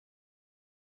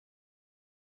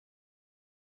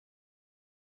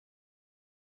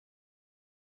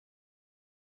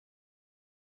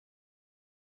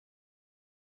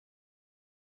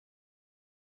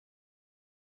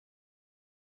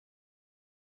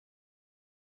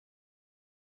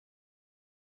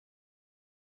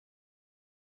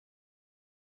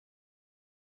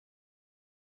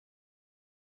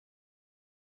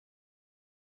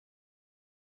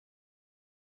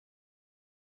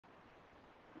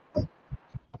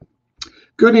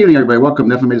Good evening, everybody. Welcome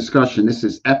to FMA Discussion. This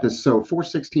is episode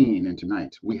 416, and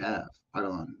tonight we have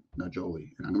Agalon,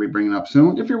 Njoli, and I'm going to be bringing up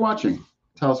soon. If you're watching,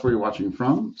 tell us where you're watching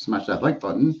from. Smash that like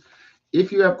button.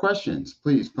 If you have questions,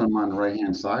 please put them on the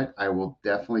right-hand side. I will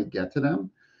definitely get to them.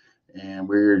 And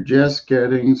we're just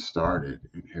getting started.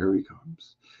 And here he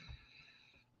comes.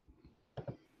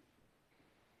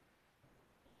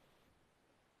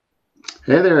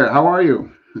 Hey there. How are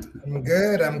you? I'm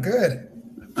good. I'm good.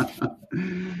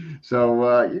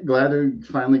 So glad to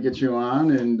finally get you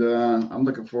on, and I'm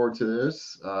looking forward to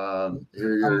this. I'm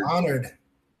honored.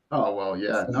 Oh well,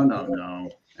 yeah, no,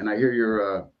 and I hear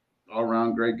you're a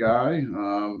all-around great guy.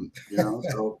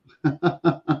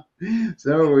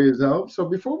 So so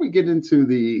before we get into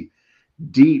the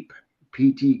deep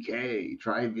PTK,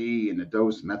 Tri-V, and the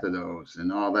dose methodos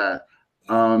and all that,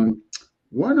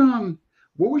 what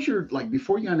was your like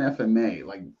before you got an FMA?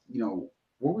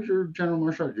 What was your general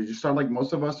martial art? Did you start like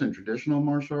most of us in traditional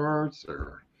martial arts,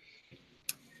 or?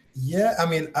 Yeah, I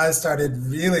mean, I started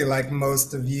really like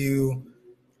most of you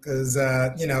because,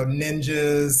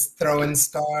 ninjas, throwing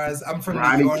stars. I'm from New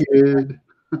Karate York. Kid.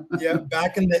 Yeah,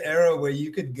 back in the era where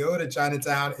you could go to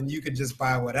Chinatown and you could just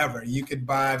buy whatever. You could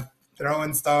buy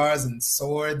throwing stars and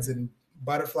swords and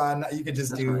butterfly. You could just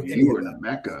That's do right. any You of were in that. a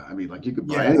Mecca. I mean, like you could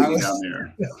buy Yeah, I anything down was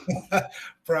there.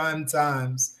 prime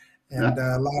times and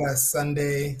a lot of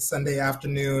Sunday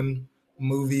afternoon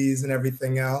movies and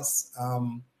everything else.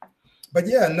 But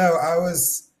yeah, no, I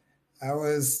was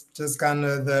just kind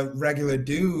of the regular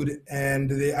dude, and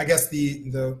I guess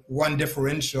the one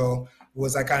differential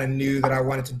was I kind of knew that I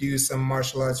wanted to do some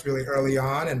martial arts really early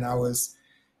on, and I was,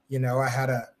 I had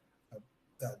a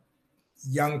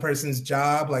young person's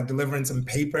job, like delivering some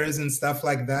papers and stuff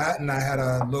like that, and I had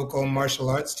a local martial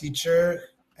arts teacher,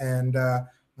 and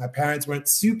my parents weren't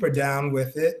super down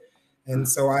with it, and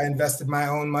so I invested my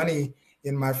own money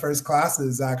in my first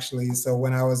classes, actually. So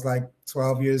when I was like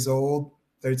 12 years old,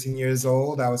 13 years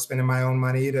old, I was spending my own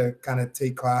money to kind of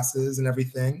take classes and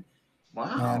everything.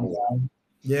 And Wow.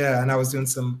 yeah, and I was doing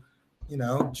some,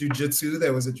 jujitsu.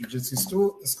 There was a jujitsu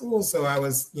school. So I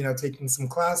was, taking some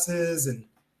classes and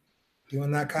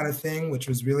doing that kind of thing, which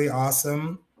was really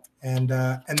awesome. And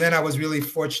then I was really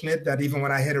fortunate that even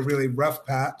when I hit a really rough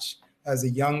patch as a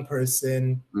young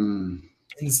person,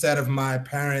 instead of my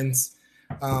parents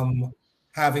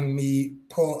having me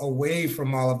pull away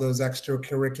from all of those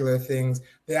extracurricular things,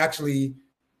 they actually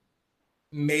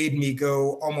made me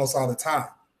go almost all the time,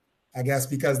 I guess,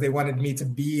 because they wanted me to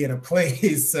be in a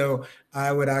place. So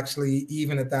I would actually,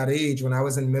 even at that age, when I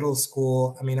was in middle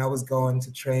school, I mean, I was going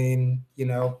to train,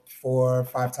 4 or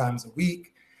 5 times a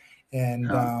week. And,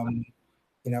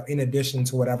 in addition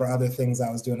to whatever other things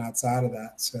I was doing outside of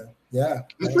that. So, yeah.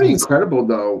 It's pretty incredible,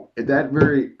 though, at that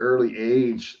very early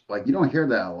age. Like, you don't hear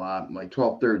that a lot, like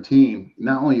 12, 13.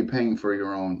 Not only are you paying for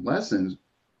your own lessons,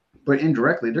 but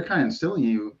indirectly, they're kind of instilling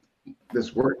you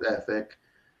this work ethic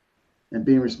and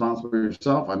being responsible for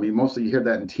yourself. I mean, mostly you hear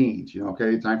that in teens,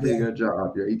 okay, time for you to get a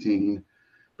job, you're 18.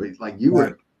 But like you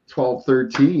were 12,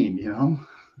 13,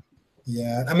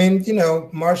 Yeah. I mean,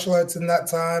 martial arts in that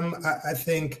time, I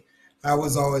think I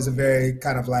was always a very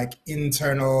kind of like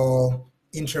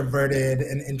introverted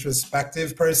and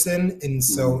introspective person. And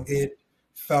so it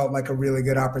felt like a really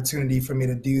good opportunity for me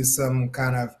to do some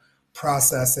kind of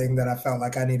processing that I felt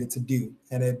like I needed to do.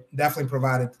 And it definitely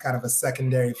provided kind of a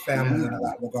secondary family in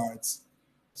that regards.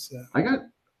 So I got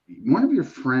one of your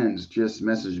friends just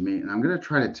messaged me, and I'm going to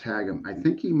try to tag him. I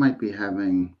think he might be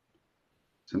having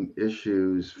some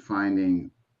issues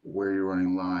finding where you're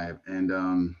running live.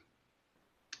 And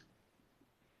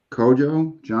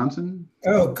Kojo Johnson.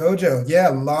 Oh, Kojo. Yeah.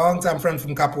 Long time friend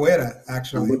from Capoeira,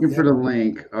 actually. I'm looking for the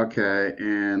link. Okay.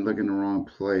 And looking in the wrong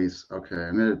place. Okay.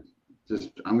 I'm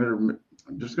just going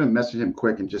to message him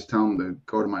quick and just tell him to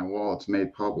go to my wall. It's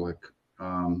made public.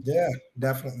 Yeah,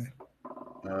 definitely.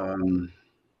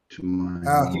 He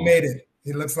made it.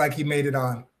 It looks like he made it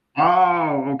on.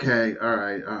 Oh, okay. All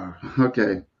right.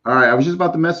 Okay. All right. I was just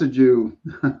about to message you.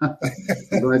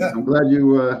 I'm glad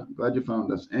you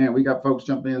found us. And we got folks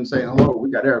jumping in saying hello.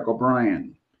 We got Eric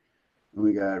O'Brien. And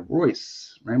we got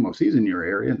Royce Ramos. He's in your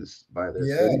area. By this.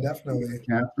 Yeah, definitely.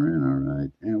 Catherine. All right.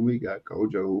 And we got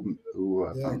Kojo.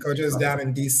 Kojo's down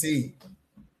in DC.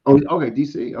 Oh, okay.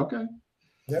 DC. Okay.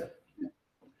 Yep.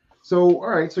 So, all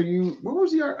right. So what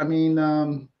was the art? I mean,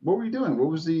 what were you doing? What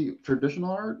was the traditional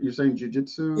art? You're saying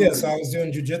jujitsu? Yeah, so I was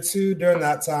doing jujitsu during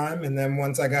that time. And then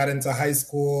once I got into high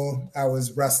school, I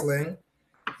was wrestling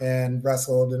and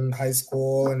wrestled in high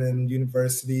school and in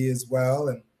university as well.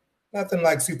 And nothing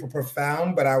like super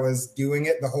profound, but I was doing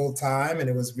it the whole time. And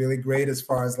it was really great as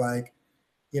far as like,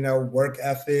 work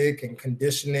ethic and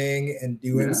conditioning and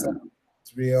doing Yeah. something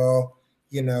that's real,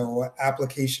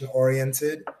 application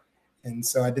oriented. And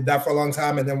so I did that for a long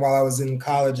time. And then while I was in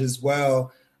college as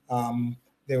well, um,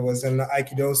 there was an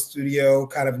Aikido studio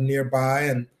kind of nearby,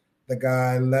 and the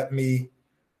guy let me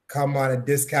come on a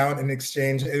discount in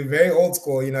exchange. It was very old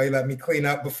school, he let me clean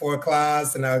up before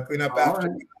class and I would clean up All after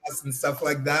right. class and stuff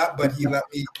like that. But he let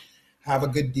me have a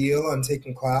good deal on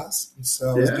taking class. And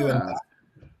so I was doing Yeah. that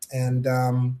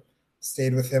and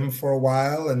stayed with him for a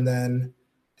while and then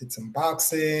did some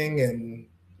boxing and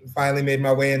finally made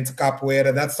my way into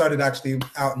capoeira. That started actually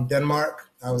out in Denmark.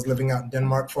 I was living out in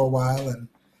Denmark for a while and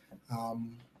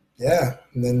yeah,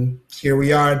 and then here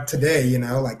we are today,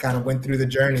 like kind of went through the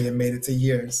journey and made it to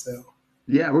years. So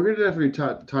Yeah, we're gonna definitely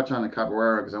touch on the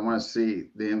capoeira because I want to see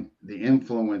the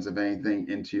influence of anything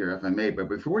into your FMA. But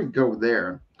before we go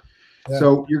there, yeah.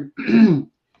 so your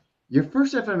your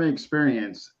first FMA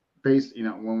experience, based,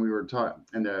 when we were taught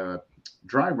in the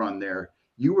dry run there,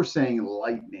 you were saying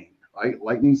lightning, right?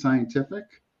 Lightning scientific.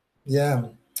 Yeah.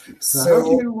 So how'd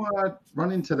So you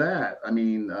run into that? I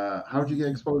mean, how'd you get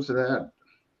exposed to that?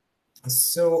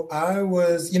 so I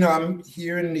was, I'm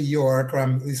here in New York, or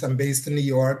at least I'm based in New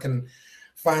York, and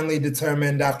finally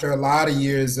determined after a lot of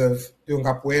years of doing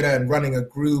capoeira and running a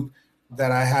group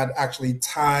that I had actually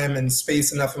time and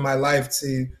space enough in my life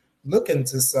to look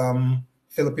into some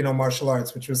Filipino martial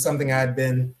arts, which was something I had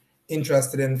been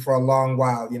interested in for a long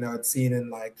while. I'd seen in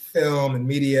like film and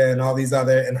media and all these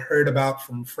other and heard about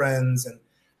from friends and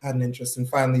had an interest and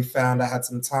finally found I had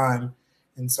some time.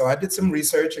 And so I did some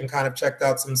research and kind of checked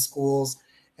out some schools.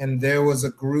 And there was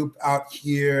a group out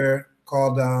here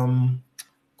called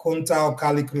Contao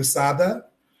Cali Cruzada,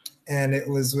 and it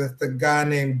was with a guy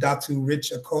named Datu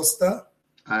Rich Acosta.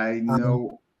 I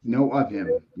Um, know of him.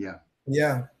 Yeah.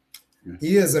 yeah, Yeah.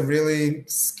 he is a really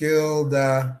skilled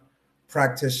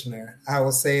practitioner. I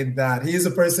will say that he is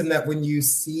a person that when you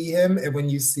see him and when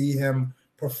you see him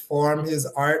perform his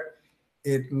art,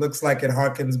 it looks like it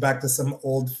harkens back to some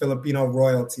old Filipino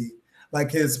royalty. Like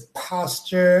his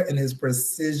posture and his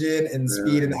precision and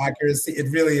speed and Really? accuracy, it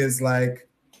really is like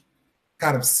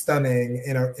kind of stunning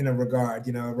in a regard.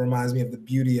 It reminds me of the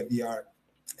beauty of the art.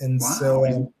 And Wow. so,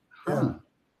 yeah. Huh.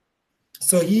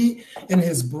 So he and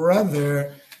his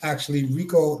brother, actually,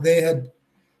 Rico, they had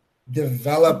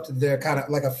developed their kind of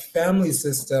like a family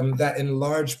system that in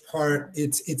large part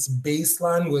its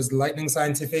baseline was lightning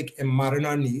scientific and modern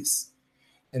arnis.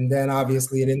 And then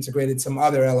obviously it integrated some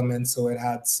other elements. So it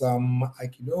had some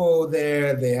Aikido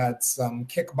there, they had some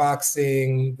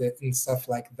kickboxing and stuff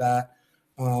like that.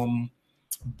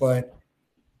 But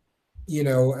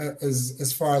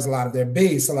as far as a lot of their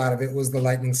base, a lot of it was the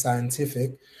lightning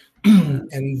scientific. Yeah.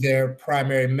 And their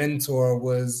primary mentor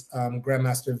was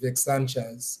Grandmaster Vic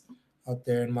Sanchez out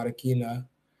there in Marikina.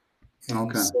 And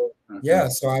Okay. so, Okay. yeah,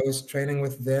 so I was training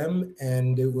with them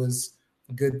and it was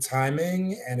good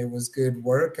timing and it was good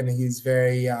work. And he's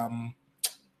very um,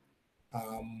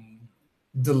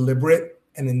 deliberate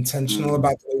and intentional Mm.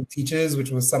 about the way he teaches,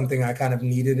 which was something I kind of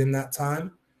needed in that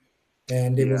time.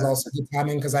 And it was Yeah. also good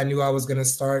timing because I knew I was going to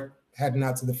start heading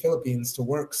out to the Philippines to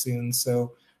work soon.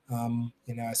 So,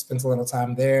 I spent a little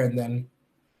time there and then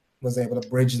was able to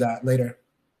bridge that later.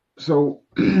 So,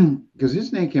 because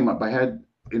his name came up, I had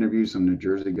interviewed some New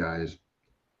Jersey guys,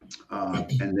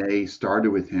 and they started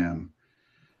with him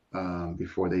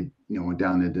before they, went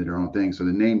down and did their own thing. So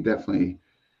the name definitely,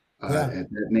 Yeah.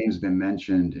 that name's been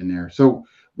mentioned in there. So,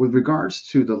 with regards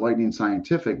to the Lightning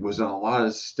Scientific, was it a lot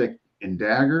of stick and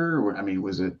dagger? Or, I mean,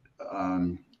 was it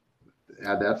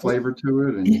had that flavor to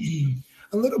it? And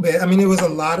A little bit. I mean, it was a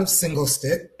lot of single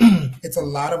stick. It's a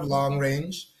lot of long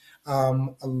range, a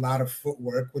lot of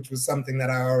footwork, which was something that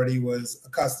I already was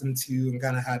accustomed to and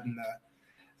kind of had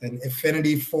an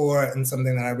affinity for, and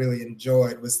something that I really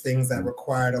enjoyed was things that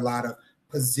required a lot of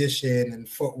position and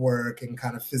footwork and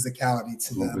kind of physicality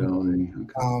to them. mobility.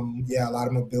 Okay. Yeah, a lot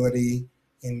of mobility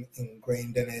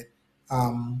ingrained in it.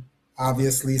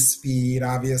 Obviously, speed,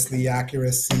 obviously,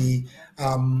 accuracy.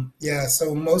 Yeah,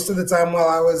 so most of the time while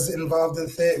I was involved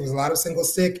with it, it was a lot of single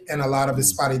stick and a lot of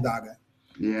Mm. Daga.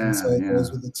 And Yeah. so those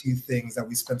Yeah. were the two things that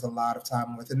we spent a lot of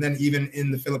time with. And then even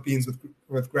in the Philippines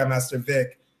with Grandmaster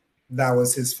Vic, that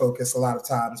was his focus a lot of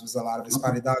times was a lot of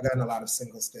Okay. Daga and a lot of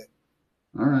single stick.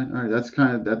 All right. All right. That's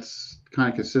kind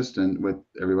of consistent with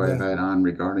everybody I've Yeah, had on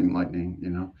regarding lightning.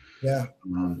 yeah,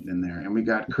 In there. And we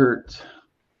got Kurt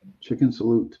Chicken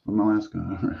Salute from Alaska.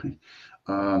 All right.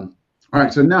 All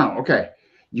right. So now, okay,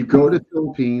 you go to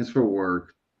Philippines for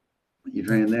work. You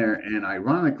train there, and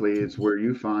ironically, it's where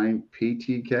you find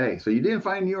PTK. So you didn't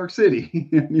find New York City.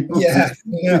 Yeah,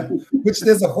 yeah. Which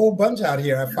there's a whole bunch out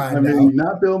here, I I find out. mean,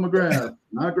 not Bill McGrath,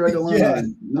 not Greg Yeah,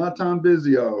 Allen, not Tom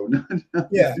Bizzio.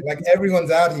 yeah. Like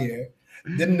everyone's out here.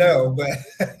 Didn't know, but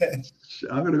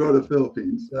I'm going to go to the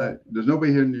Philippines. yeah, There's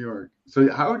nobody here in New York.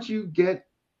 So how would you get,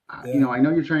 yeah, I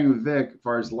know you're training with Vic as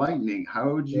far as lightning.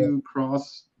 How would yeah. you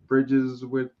cross bridges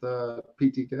with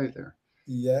PTK there?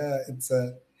 Yeah, it's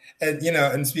a, and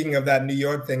and speaking of that New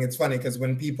York thing, it's funny because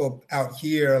when people out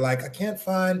here are like, I can't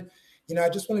find, I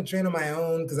just want to train on my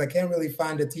own because I can't really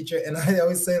find a teacher. And I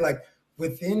always say, like,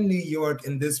 within New York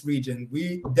in this region,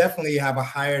 we definitely have a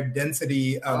higher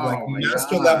density of like Oh my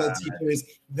master level God. teachers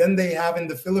than they have in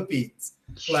the Philippines.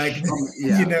 Like,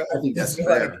 Yeah, I think it's that's like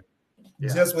fair.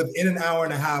 Yeah. just within an hour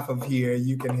and a half of here,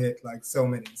 you can hit like so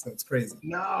many. So it's crazy.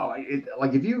 No,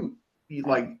 like if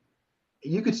like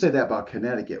you could say that about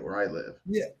Connecticut where I live.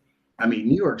 Yeah. I mean,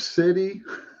 New York City.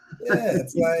 Yeah,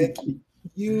 it's like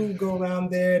you go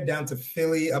around there down to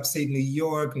Philly, upstate New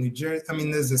York, New Jersey. I mean,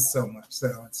 there's just so much,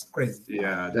 so it's crazy.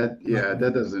 That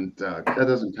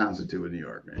doesn't constitute a New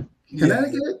York, man. Yeah,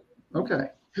 Connecticut, okay.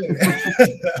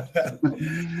 yeah.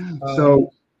 So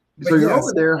But you're yes,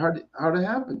 over there. How'd it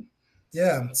happen?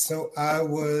 yeah. So I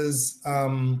was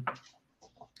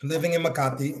living in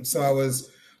Makati. So I was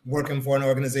working for an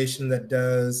organization that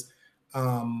does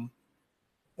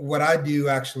what I do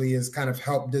actually is kind of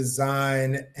help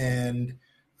design and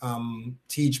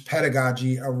teach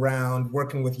pedagogy around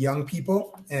working with young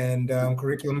people and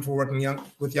curriculum for working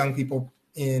with young people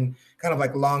in kind of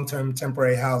like long-term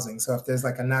temporary housing. So if there's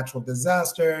like a natural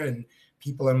disaster and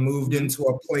people are moved into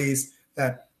a place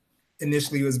that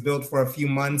initially was built for a few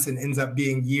months and ends up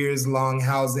being years-long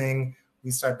housing,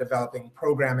 we start developing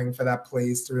programming for that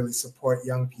place to really support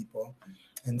young people.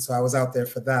 And so I was out there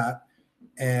for that.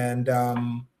 And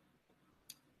I'd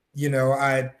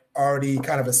already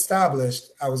kind of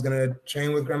established I was going to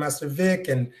train with Grandmaster Vic.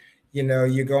 And,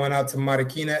 you're going out to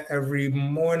Marikina every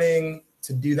morning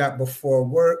to do that before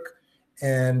work.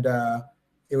 And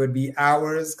it would be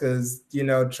hours because,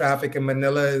 traffic in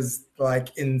Manila is like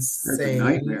It's a insane.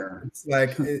 nightmare. It's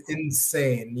like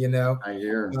insane, I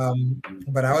hear.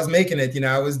 But I was making it,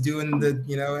 I was doing the,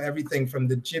 everything from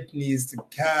the jeepneys to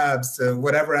cabs to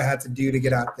whatever I had to do to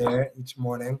get out there each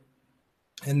morning.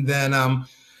 And then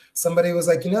somebody was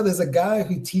like, there's a guy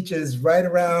who teaches right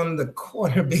around the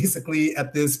corner, basically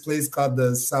at this place called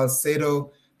the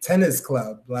Salcedo Tennis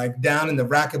Club, like down in the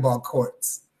racquetball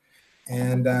courts.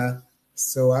 And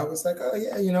so I was like, oh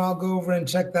yeah, I'll go over and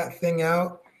check that thing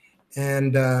out.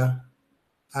 And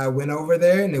I went over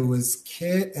there, and it was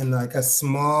Kit and like a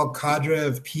small cadre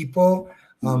of people,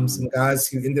 some guys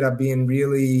who ended up being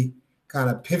really kind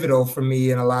of pivotal for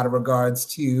me in a lot of regards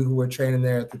too, who were training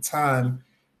there at the time.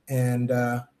 And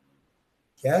I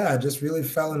just really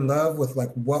fell in love with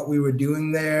like what we were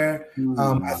doing there.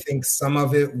 I think some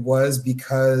of it was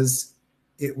because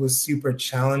it was super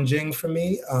challenging for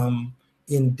me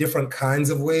in different kinds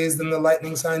of ways than the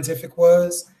Lightning Scientific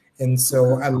was. And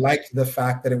so I liked the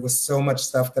fact that it was so much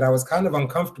stuff that I was kind of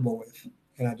uncomfortable with.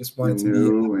 And I just wanted to be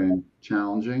New and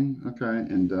challenging. Okay.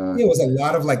 And it was a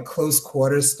lot of like close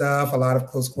quarter stuff, a lot of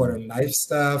close quarter knife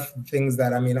stuff, things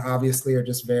that, I mean, obviously are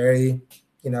just very,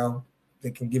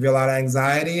 they can give you a lot of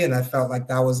anxiety. And I felt like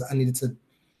I needed to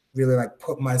really like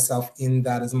put myself in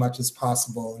that as much as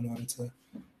possible in order to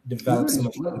develop nice. some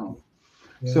of Wow.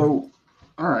 yeah. So,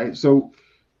 all right. So,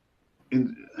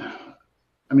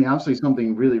 obviously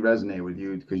something really resonated with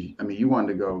you because you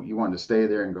wanted to stay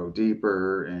there and go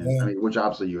deeper, and which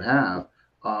obviously you have.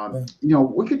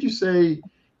 What could you say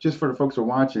just for the folks who are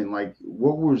watching? Like,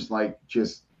 what was like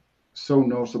just so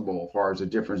noticeable as far as the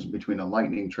difference between the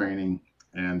lightning training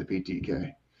and the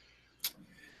PTK?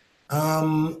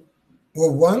 Well,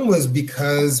 one was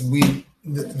because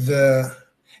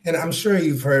and I'm sure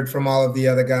you've heard from all of the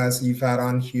other guys you've had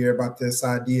on here about this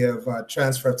idea of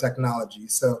transfer of technology.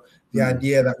 So the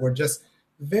idea that we're just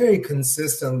very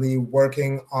consistently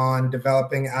working on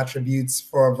developing attributes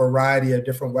for a variety of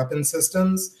different weapon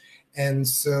systems. And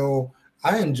so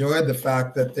I enjoyed the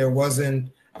fact that it wasn't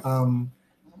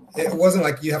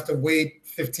like you have to wait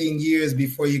 15 years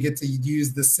before you get to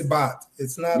use the Sibat.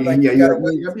 It's not like you gotta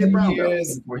wait you be a 10 brown belt.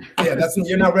 years. Yeah,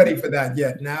 you're not ready for that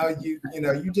yet. Now you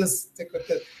just stick with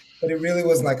it. But it really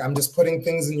was like, I'm just putting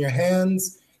things in your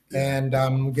hands and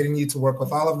I'm getting you to work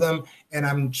with all of them. And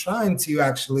I'm trying to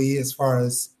actually, as far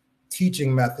as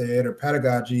teaching method or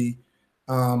pedagogy,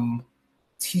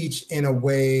 teach in a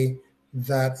way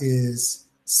that is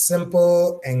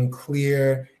simple and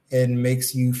clear and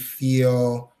makes you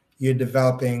feel you're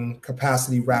developing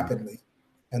capacity rapidly.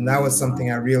 And that was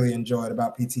something I really enjoyed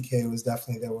about PTK. Was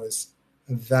definitely there was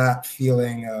that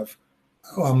feeling of,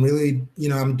 oh, I'm really,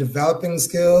 I'm developing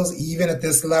skills even at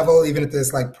this level, even at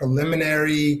this like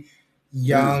preliminary,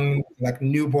 Yeah. young, like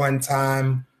newborn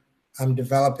time. I'm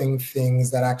developing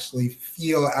things that actually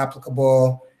feel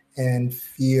applicable and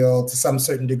feel to some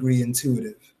certain degree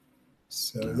intuitive.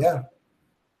 So Yeah. yeah.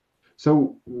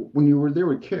 So when you were there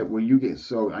with Kit, were you get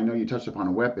so I know you touched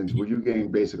upon weapons, were you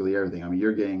getting basically everything? I mean,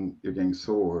 you're getting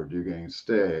sword, you're getting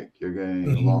stick, you're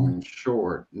getting long Mhm. and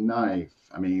short, knife.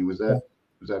 I mean, was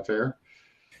that fair?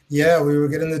 Yeah, we were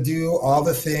getting to do all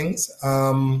the things,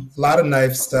 a lot of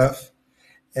knife stuff.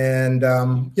 And,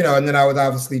 and then I would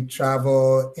obviously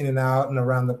travel in and out and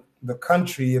around the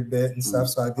country a bit and stuff. Mm.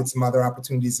 So I get some other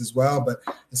opportunities as well. But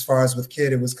as far as with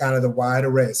Kid, it was kind of the wide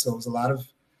array. So it was a lot of,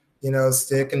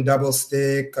 stick and double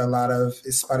stick, a lot of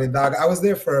Esparidaga. I was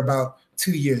there for about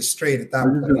 2 years straight at I that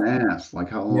was just point. gonna ask, like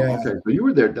how long? Yeah. Okay, so you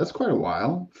were there. That's quite a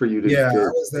while for you to Yeah. I get.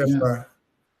 was there Yeah. for,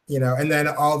 and then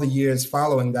all the years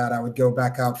following that, I would go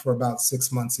back out for about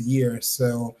 6 months a year.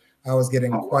 So I was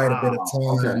getting Oh quite a bit of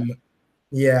wow. Okay. time.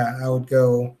 Yeah, I would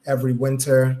go every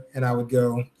winter and I would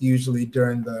go usually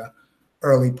during the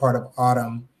early part of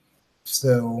autumn.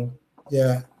 So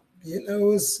yeah, it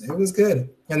was good.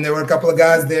 And there were a couple of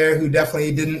guys there who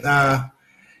definitely didn't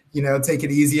take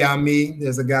it easy on me.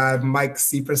 There's a guy, Mike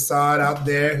Seepersod out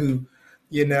there who,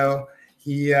 you know,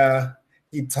 he uh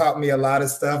he taught me a lot of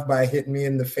stuff by hitting me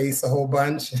in the face a whole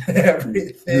bunch and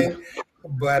everything.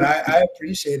 But I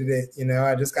appreciated it.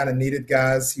 I just kind of needed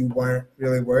guys who weren't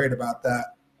really worried about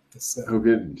that. So Who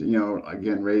could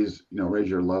again raise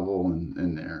your level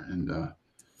in there and yeah,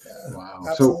 wow.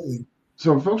 absolutely.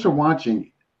 So if folks are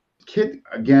watching, Kit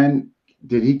again,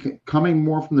 did he coming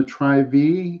more from the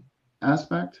Tri-V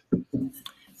aspect?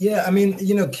 Yeah, I mean,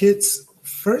 Kit's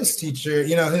first teacher,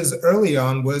 his early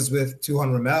on was with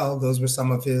Tuhon Ramel. Those were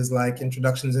some of his like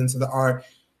introductions into the art.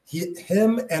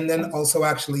 Him, and then also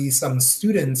actually some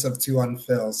students of Tuhon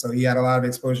Phil. So he had a lot of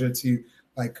exposure to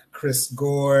like Chris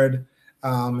Gord,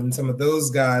 and some of those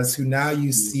guys who now you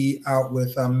Mm. see out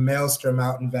with Maelstrom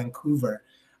out in Vancouver.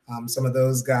 Some of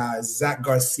those guys, Zach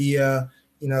Garcia,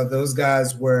 those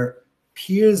guys were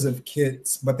peers of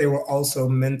Kit's, but they were also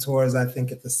mentors, I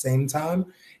think, at the same time.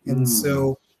 And Mm.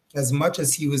 so, as much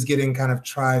as he was getting kind of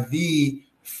Tri-V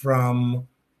from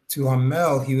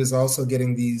Tuhamel, he was also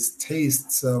getting these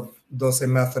tastes of Doce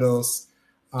Methodos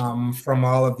from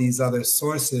all of these other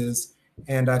sources.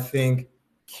 And I think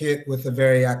Kit, with a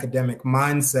very academic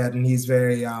mindset, and he's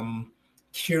very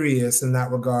curious in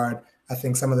that regard, I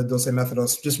think some of the Doce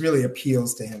Methodos just really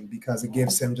appeals to him because it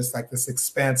gives him just like this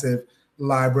expansive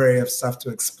library of stuff to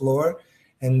explore.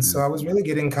 And so Yeah. I was really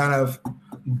getting kind of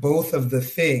both of the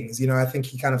things. I think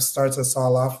he kind of starts us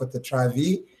all off with the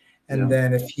Tri-V. And Yeah.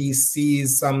 then if he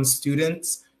sees some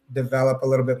students develop a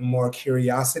little bit more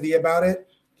curiosity about it,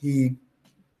 he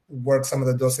works some of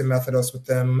the Doce Methodos with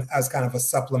them as kind of a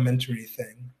supplementary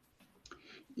thing.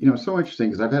 So interesting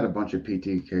because I've had a bunch of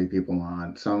PTK people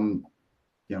on, some,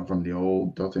 from the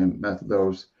old Dothan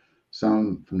Methodos,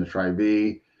 some from the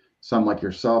Tri-V, some like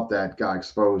yourself that got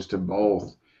exposed to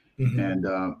both.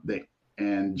 Mm-hmm.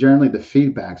 And generally the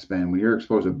feedback's been when you're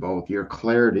exposed to both, your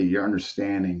clarity, your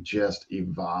understanding just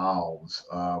evolves.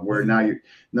 Where now Mm-hmm. you,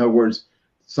 in other words,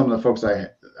 some of the folks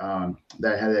that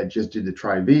had that just did the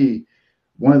Tri-V,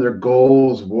 one of their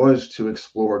goals was to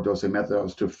explore Dose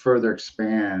Methods to further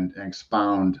expand and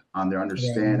expound on their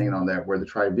understanding and Right. all that, where the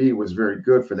Tri-V was very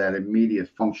good for that immediate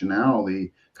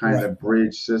functionality, kind of Right. the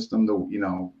bridge system,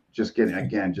 just getting,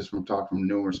 again, just from talking from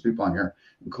numerous people on here,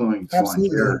 including Tuan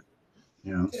Absolutely. Jared,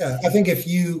 you know. Yeah. I think if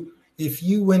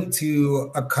you went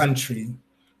to a country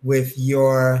with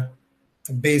your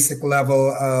basic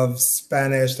level of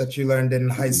Spanish that you learned in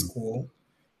high Mhm. school,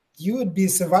 you would be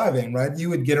surviving, right? You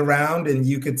would get around and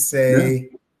you could Yeah. say,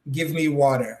 "Give me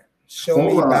water, show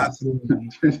Hold me on.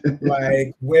 bathroom,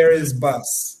 like where is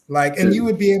bus?" Like, and you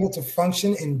would be able to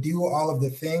function and do all of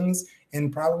the things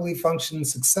and probably function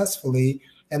successfully.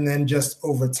 And then just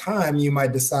over time, you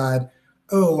might decide,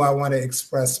 "Oh, I want to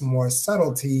express more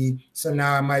subtlety." So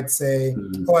now I might say, "Oh,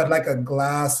 Mhm. I'd like a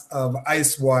glass of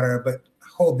ice water, but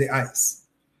hold the ice."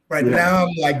 Right Yeah. now,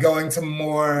 I'm like going to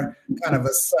more kind of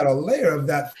a subtle layer of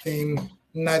that thing.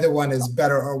 Neither one is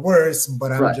better or worse,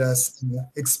 but I'm Right. just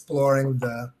exploring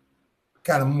the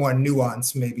kind of more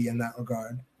nuance maybe in that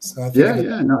regard. So I think Yeah. of it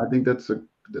Yeah. No, I think that's a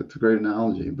great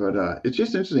analogy. But it's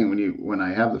just interesting when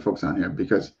I have the folks on here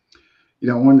because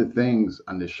one of the things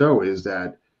on the show is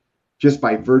that just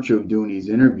by virtue of doing these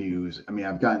interviews, I mean,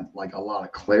 I've gotten like a lot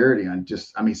of clarity on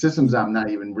systems that. I'm not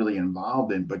even really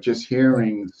involved in, but just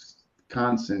hearing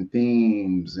constant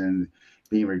themes and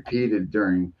being repeated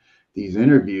during these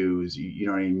interviews. You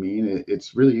know what I mean?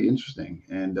 It's really interesting.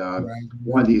 And Right.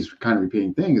 one of these kind of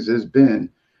repeating things has been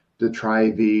the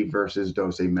tri-V versus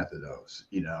dose methodos,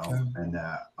 Yeah. and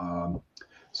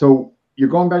so you're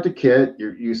going back to Kit.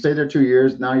 You stay there 2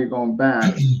 years. Now you're going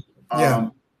back. Yeah.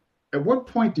 Um, at what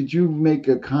point did you make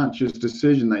a conscious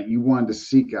decision that you wanted to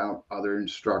seek out other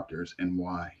instructors, and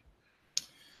why?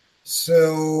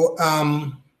 So,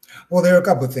 well, there are a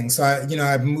couple of things. So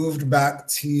I've moved back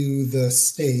to the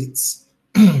States,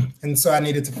 and so I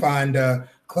needed to find a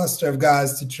cluster of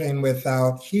guys to train with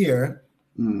out here.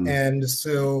 Mm. And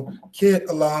so Kit,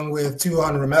 along with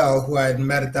Tuhan Ramel, who I had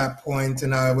met at that point,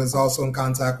 and I was also in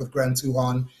contact with Grand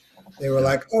Tuhan, they were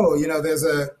like, oh, there's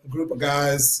a group of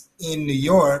guys in New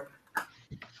York,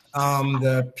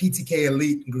 the PTK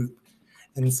Elite group.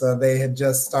 And so they had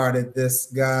just started this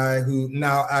guy who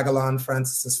now Agalon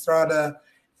Francis Estrada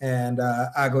and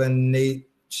Agalon Nate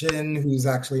Chin, who's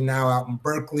actually now out in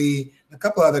Berkeley. A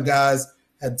couple other guys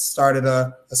had started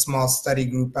a small study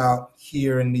group out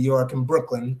here in New York and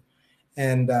Brooklyn.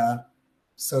 And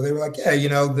so they were like,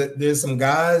 yeah, there's some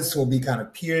guys who will be kind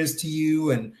of peers to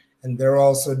you, and they're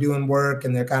also doing work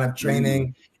and they're kind of training.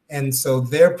 Mm. And so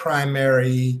their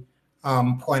primary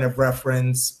point of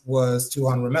reference was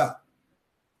Tuhan Ramel.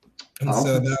 And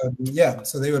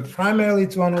so they would primarily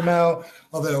Tuhan Ramel,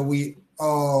 although we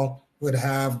all would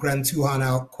have Grand Tuhan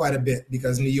out quite a bit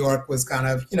because New York was kind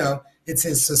of, it's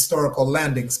his historical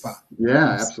landing spot.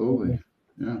 Yeah, absolutely.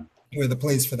 Yeah. We're the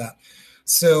place for that.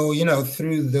 So,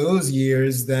 through those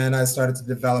years, then I started to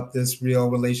develop this real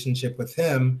relationship with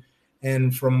him.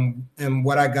 And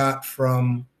what I got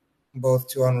from both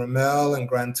Tuhan Ramel and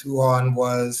Grand Tuhan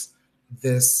was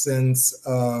this sense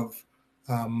of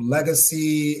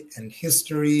legacy and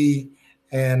history,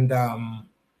 and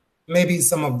maybe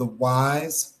some of the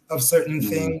whys of certain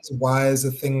things. Why is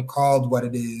a thing called what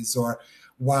it is? Or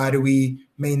why do we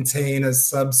maintain a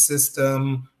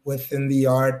subsystem within the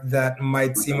art that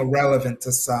might seem irrelevant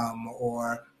to some?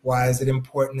 Or why is it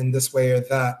important in this way or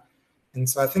that? And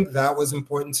so I think that was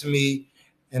important to me.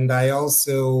 And I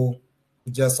also,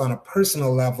 just on a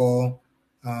personal level,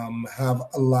 have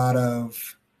a lot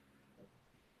of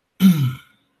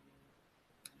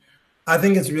I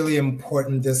think it's really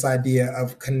important, this idea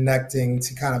of connecting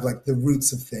to kind of like the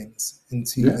roots of things and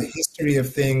to the history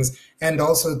of things, and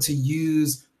also to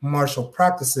use martial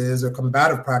practices or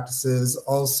combative practices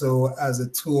also as a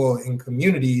tool in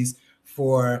communities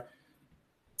for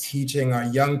teaching our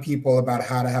young people about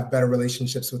how to have better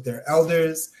relationships with their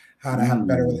elders, how to have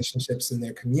better relationships in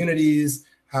their communities,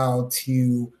 how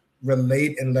to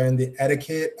relate and learn the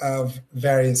etiquette of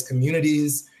various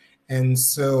communities. And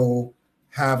so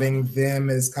having them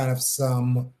as kind of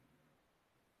some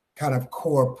kind of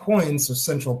core points or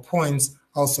central points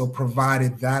also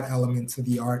provided that element to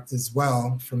the art as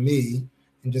well for me,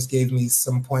 and just gave me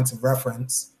some points of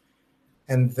reference.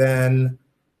 And then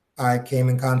I came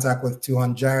in contact with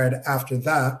Tuhan Jared after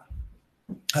that.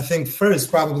 I think first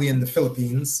probably in the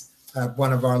Philippines at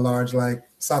one of our large like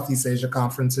Southeast Asia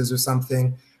conferences or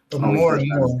something, but more and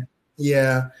more.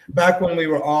 Yeah, back when we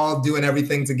were all doing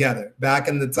everything together, back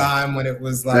in the time when it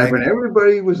was like back when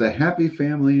everybody was a happy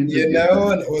family, and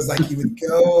it was like you would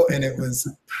go and it was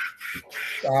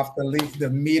off the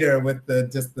meter with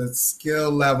the skill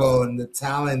level and the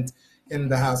talent in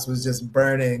the house was just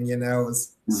burning. It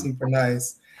was super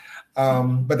nice.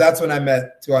 But that's when I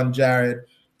met Tuhan Jared,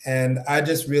 and I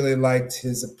just really liked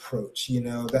his approach.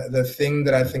 The thing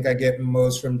that I think I get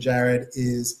most from Jared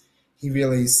is he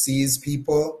really sees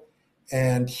people.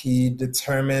 And he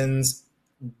determines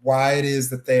why it is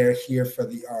that they are here for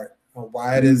the art, or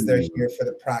why it is they're here for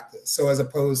the practice. So as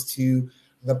opposed to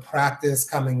the practice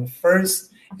coming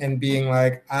first and being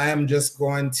like, I am just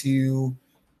going to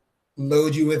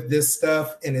load you with this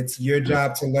stuff and it's your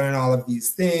job to learn all of these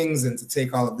things and to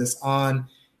take all of this on.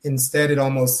 Instead, it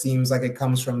almost seems like it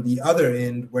comes from the other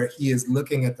end, where he is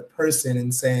looking at the person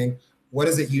and saying, what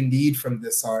is it you need from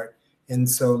this art? And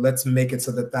so let's make it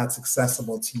so that that's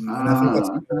accessible to you. And I think that's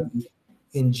a very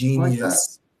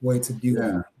ingenious way to do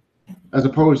it. As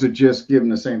opposed to just giving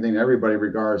the same thing to everybody,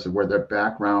 regardless of where their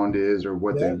background is or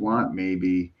what they want,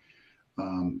 maybe.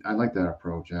 I like that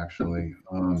approach, actually.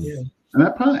 And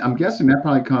that I'm guessing that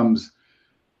probably comes,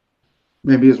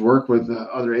 maybe his work with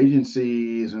other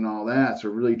agencies and all that. So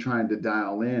really trying to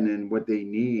dial in and what they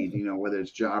need, whether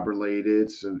it's job related,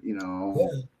 so,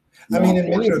 I mean, in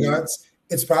many regards,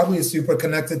 it's probably super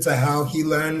connected to how he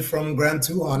learned from Grand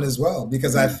Tuhan as well,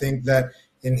 because I think that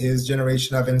in his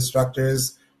generation of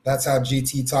instructors, that's how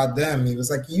GT taught them. He was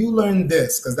like, you learn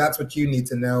this because that's what you need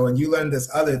to know, and you learn this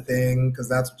other thing because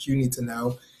that's what you need to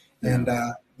know. And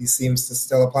he seems to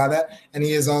still apply that. And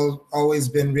he has always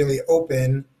been really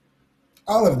open,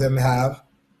 all of them have,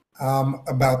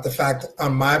 about the fact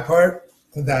on my part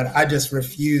that I just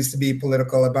refuse to be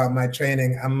political about my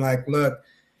training. I'm like, look,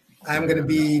 I'm going to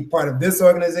be part of this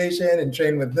organization and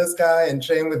train with this guy and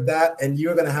train with that. And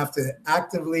you're going to have to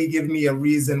actively give me a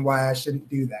reason why I shouldn't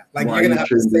do that. Like, Why you're going you to have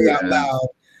to shouldn't do say out that. loud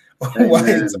why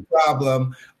Amen. it's a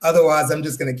problem. Otherwise, I'm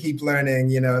just going to keep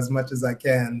learning, as much as I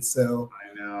can. So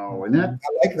I know. And that,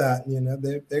 I like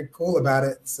that, they're cool about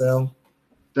it. So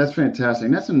that's fantastic.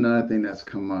 And that's another thing that's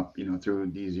come up, through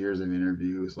these years of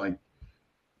interviews, like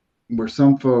where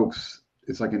some folks,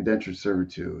 it's like indentured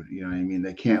servitude. You know what I mean?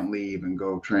 They can't leave and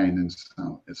go train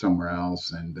somewhere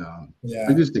else. And I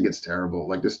yeah, just think it's terrible.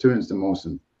 Like the student's the most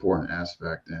important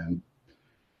aspect. And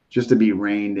just to be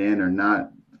reined in or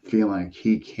not feel like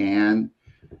he can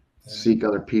seek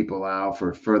other people out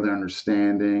for further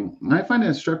understanding. And I find that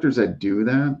instructors that do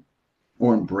that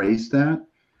or embrace that,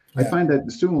 I yeah, find that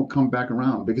the student will come back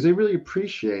around because they really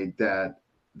appreciate that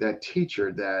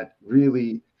teacher that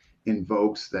really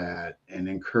invokes that and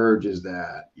encourages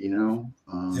that.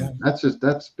 yeah,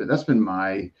 That's been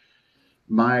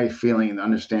my feeling and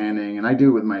understanding, and I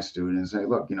do with my students. Say,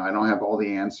 look, I don't have all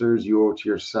the answers. You owe it to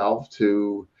yourself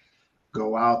to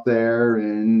go out there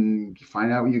and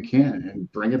find out what you can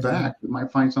and bring it yeah. back. You might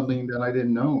find something that I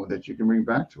didn't know that you can bring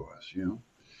back to us.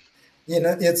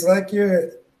 It's like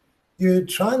you're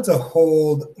trying to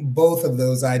hold both of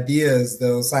those ideas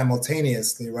though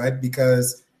simultaneously, right?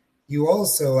 Because you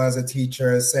also, as a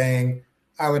teacher, are saying,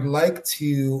 I would like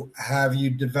to have you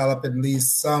develop at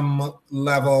least some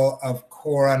level of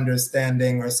core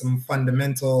understanding or some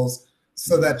fundamentals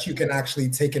so that you can actually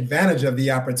take advantage of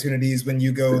the opportunities when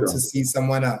you go to see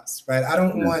someone else, right?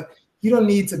 Yeah. You don't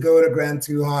need to go to Grand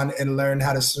Tuhan and learn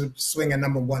how to swing a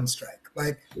number one strike.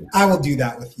 Like, Yeah. I will do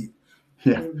that with you.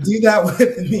 Yeah. Do that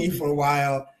with me for a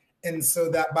while. And so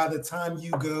that by the time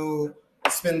you go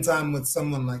spend time with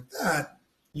someone like that,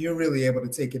 you're really able to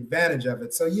take advantage of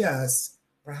it. So yes,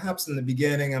 perhaps in the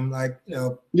beginning, I'm like,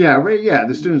 Yeah, right. Yeah,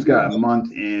 the student's got a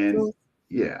month in.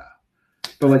 Yeah,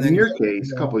 but and like in then your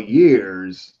case, a couple of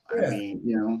years. I yeah.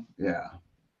 mean, yeah.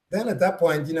 Then at that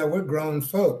point, we're grown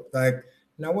folk. Like,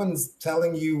 no one's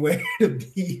telling you where to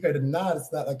be or to not.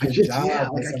 It's not like I your just yeah,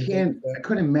 job or like something. I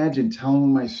couldn't imagine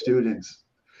telling my students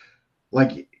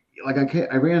like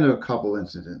I ran into a couple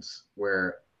incidents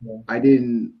where Yeah. I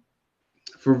didn't,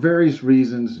 for various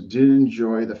reasons, didn't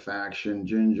enjoy the faction,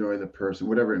 didn't enjoy the person,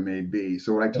 whatever it may be.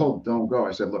 So what I told don't go,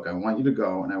 I said, look, I want you to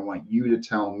go and I want you to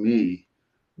tell me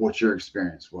what your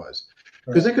experience was.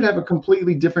 Because they could have a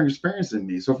completely different experience than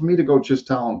me. So for me to go just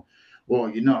tell them,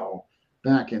 well,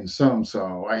 back in so and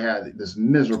so, I had this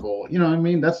miserable, you know what I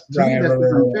mean? That's to me, that's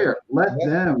just unfair. Let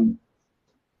them,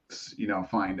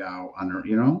 find out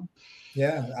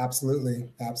Yeah,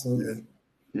 absolutely. Absolutely.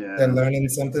 Yeah. They're learning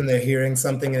something, they're hearing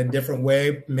something in a different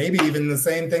way, maybe even the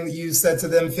same thing that you said to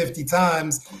them 50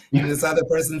 times, and this other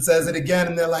person says it again,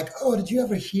 and they're like, oh, did you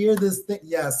ever hear this thing?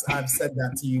 Yes, I've said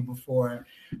that to you before,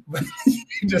 but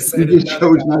you just said You it just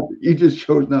another chose not. You just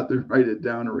chose not to write it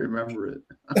down or remember it.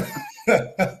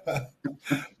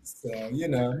 So,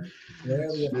 wherever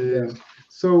you have to Jeez. go.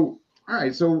 So, all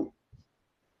right. So,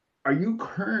 are you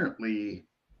currently?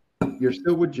 You're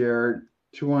still with Jared,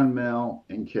 two on Mel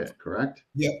and Kit, correct?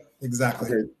 Yep, exactly.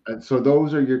 Okay. So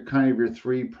those are your kind of your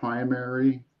three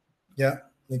primary. Yeah,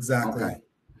 exactly. Okay. So,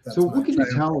 That's my what can you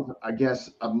triumph. tell? I guess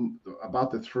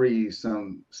about the three,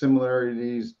 some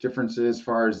similarities, differences as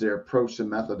far as their approach to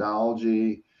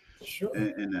methodology, Sure.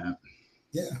 and that.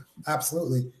 Yeah,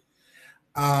 absolutely.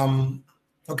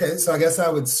 Okay, so I guess I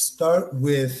would start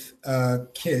with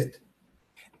Kit.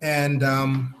 And,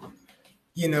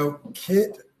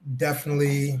 Kit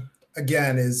definitely,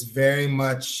 again, is very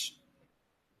much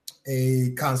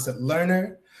a constant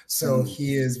learner. So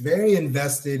he is very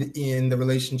invested in the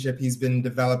relationship he's been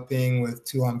developing with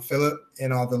Tuhan Philip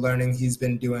and all the learning he's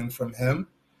been doing from him.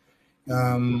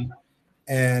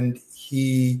 And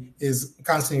he is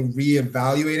constantly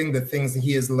reevaluating the things that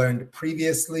he has learned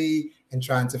previously and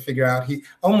trying to figure out. He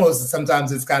almost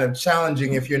sometimes it's kind of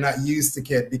challenging if you're not used to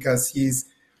Kit because he's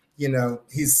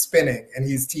spinning and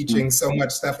he's teaching so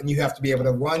much stuff, and you have to be able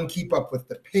to keep up with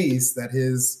the pace that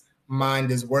his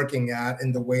mind is working at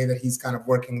and the way that he's kind of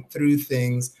working through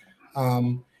things,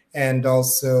 and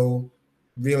also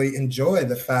really enjoy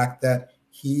the fact that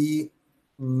he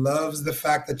loves the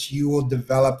fact that you will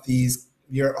develop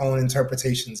your own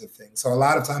interpretations of things. So a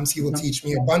lot of times he will teach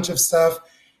me a bunch of stuff,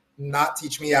 not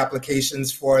teach me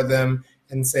applications for them,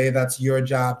 and say that's your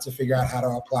job to figure out how to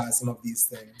apply some of these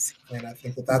things. And I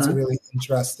think that that's a really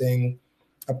interesting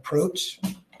approach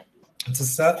to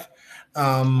stuff.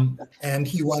 And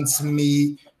he wants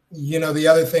me, the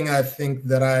other thing I think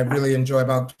that I really enjoy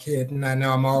about Kid, and I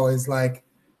know I'm always like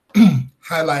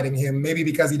highlighting him, maybe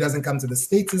because he doesn't come to the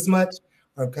States as much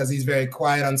or because he's very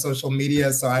quiet on social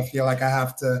media. So I feel like I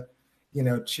have to,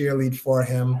 cheerlead for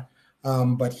him.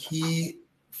 But he,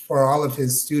 for all of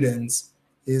his students,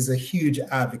 is a huge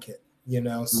advocate,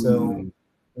 So Mm.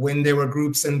 when there were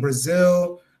groups in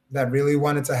Brazil that really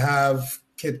wanted to have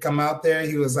Kid come out there,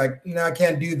 he was like, no, I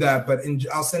can't do that, but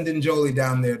I'll send Njoli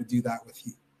down there to do that with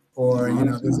you. Or, Oh,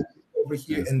 that's there's nice. a over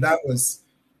here. Yeah. And that was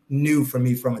new for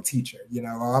me from a teacher.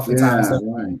 Oftentimes Yeah,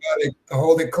 like, right.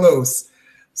 hold it close.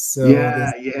 So Yeah,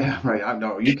 there's yeah, right. I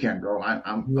know you can't go.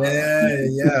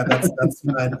 yeah, that's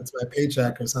my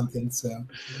paycheck or something.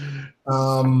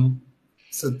 Um,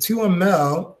 so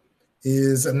 2ML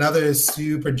is another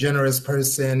super generous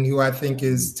person who I think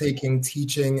is taking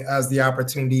teaching as the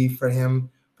opportunity for him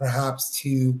perhaps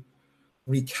to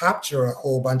recapture a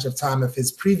whole bunch of time of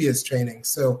his previous training.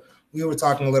 So we were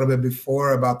talking a little bit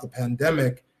before about the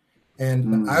pandemic,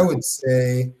 and I Mm. would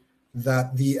say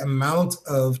that the amount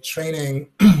of training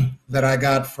that I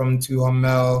got from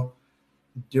 2ML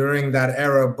during that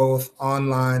era, both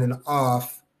online and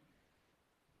off,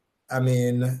 I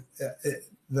mean,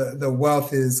 the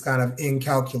wealth is kind of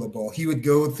incalculable. He would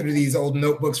go through these old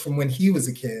notebooks from when he was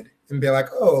a kid and be like,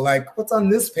 "Oh, like what's on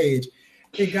this page?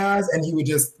 Hey guys," and he would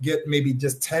just get maybe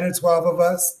just 10 or 12 of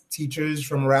us teachers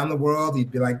from around the world.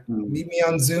 He'd be like, Mm. "Meet me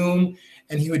on Zoom,"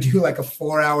 and he would do like a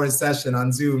 4-hour session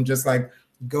on Zoom, just like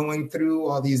going through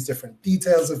all these different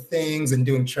details of things and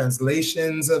doing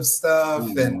translations of Oh,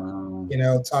 stuff and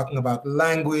wow. talking about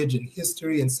language and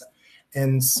history and stuff.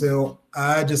 And so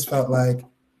I just felt like,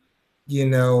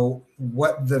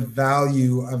 what the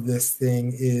value of this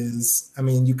thing is. I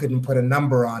mean, you couldn't put a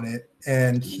number on it.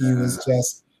 And he Yeah. was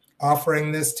just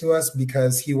offering this to us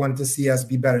because he wanted to see us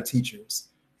be better teachers.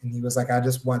 And he was like, I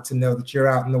just want to know that you're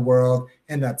out in the world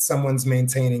and that someone's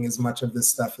maintaining as much of this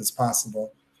stuff as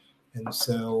possible. And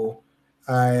so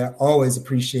I always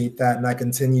appreciate that. And I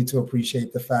continue to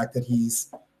appreciate the fact that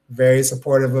he's very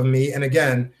supportive of me. And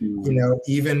again, Mm.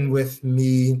 even with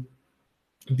me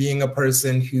being a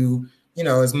person who,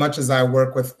 as much as I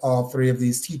work with all three of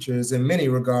these teachers in many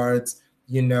regards,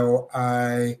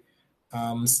 I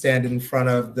stand in front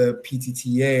of the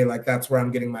PTTA. Like that's where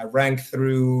I'm getting my rank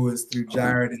through, is through Okay.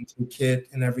 Jared and through Kit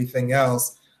and everything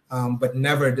else. But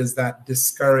never does that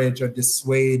discourage or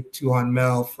dissuade Tuhan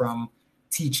Mel from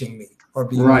teaching me or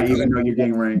being Right, like, oh, even though you're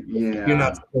getting ranked. you're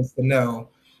not Yeah, supposed to know.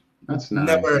 that's nice.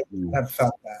 Never Yeah. have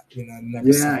felt that, never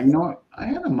Yeah, seen you that. know what? I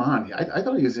had him on. I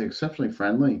thought he was exceptionally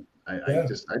friendly. Yeah.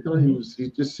 I thought Mhm. he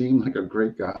just seemed like a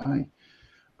great guy.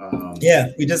 Um, Yeah.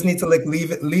 We just need to like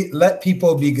let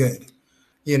people be good.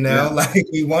 yeah, Like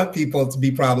we want people to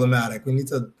be problematic. We need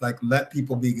to like let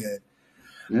people be good.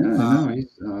 yeah, Uh, no,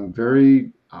 he's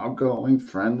very outgoing,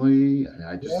 friendly.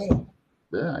 yeah,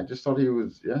 Yeah, I just thought he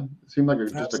was, yeah, seemed like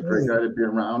just a great guy absolutely. to be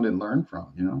around and learn from,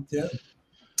 you know? Yeah.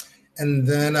 And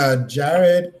then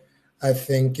Jared, I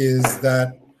think is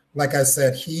that, like I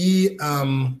said, he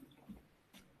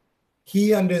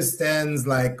understands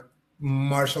like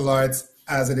martial arts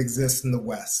as it exists in the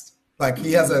West. Like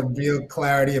he has a real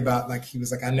clarity about like he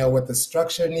was like, I know what the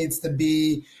structure needs to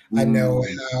be. I know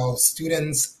Mm, how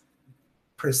students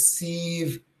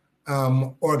perceive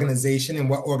organization and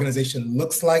what organization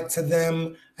looks like to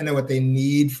them. I know what they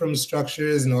need from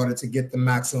structures in order to get the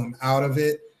maximum out of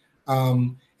it.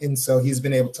 And so he's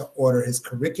been able to order his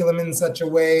curriculum in such a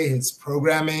way, his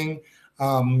programming.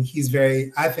 He's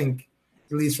very, I think,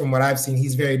 at least from what I've seen,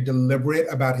 he's very deliberate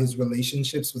about his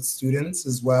relationships with students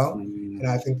as well. mm, And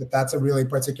I think that that's a really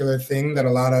particular thing that a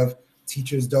lot of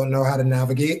teachers don't know how to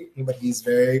navigate, but he's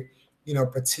very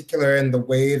particular in the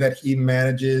way that he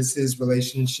manages his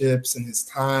relationships and his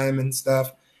time and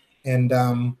stuff. And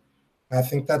I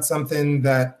think that's something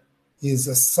that is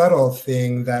a subtle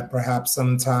thing that perhaps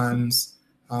sometimes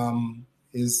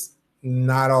is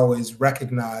not always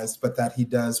recognized, but that he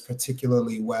does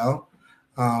particularly well.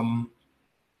 Um,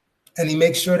 and he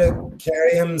makes sure to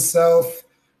carry himself,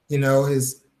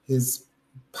 his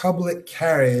public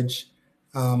carriage.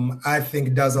 I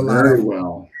think does a lot very of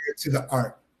well. to the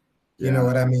art. You know Yeah.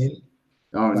 what I mean?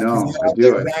 Oh, Like he's no, not I out do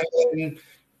there it. wrangling,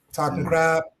 talking Yeah,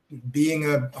 crap, being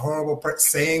a horrible person,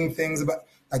 saying things about.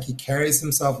 Like he carries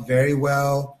himself very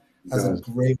well he as a does.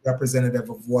 great representative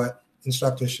of what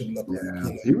instructors should look like. Yeah,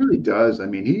 he really does. I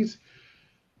mean,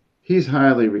 he's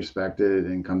highly respected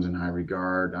and comes in high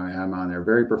regard. I had him on there,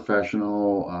 very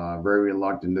professional, very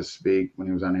reluctant to speak when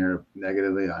he was on here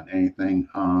negatively on anything.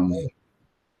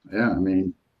 Yeah, I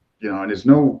mean, and there's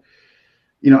no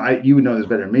you would know this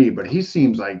better than me, but he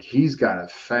seems like he's got a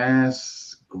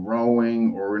fast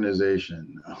growing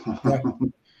organization. Yeah.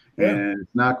 Yeah. And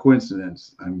it's not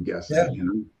coincidence, I'm Yeah.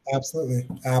 guessing, Absolutely.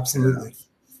 Yeah. Absolutely.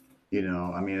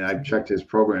 I mean, I've checked his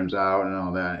programs out and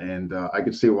all that, and I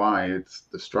could see why. It's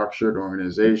the structured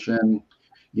organization,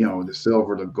 the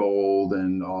silver, the gold,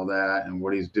 and all that, and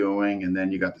what he's doing. And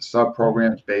then you got the sub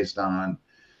programs based on,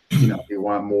 if you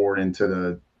want more into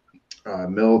the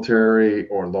military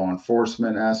or law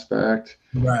enforcement aspect.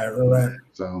 Right. Right.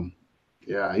 So,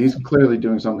 yeah, he's clearly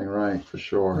doing something right for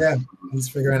sure. Yeah. He's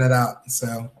figuring it out.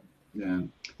 So, yeah.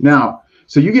 Now,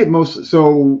 so you get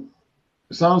so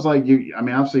it sounds like I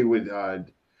mean, obviously with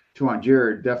Tuan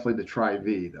Jared, definitely the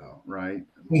Tri-V though, right?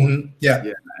 yeah.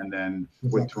 Yeah. And then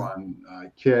with Exactly.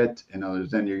 Tuan Kit and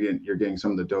others, then you're getting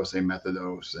some of the dose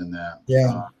methodos and that.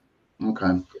 Yeah.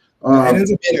 Okay. It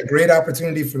ends up being a great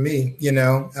opportunity for me.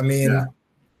 I mean,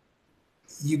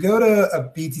 you go to a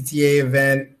BTTA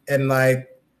event and like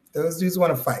those dudes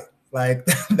want to fight. Like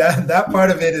that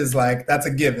part of it is like, that's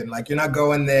a given. Like you're not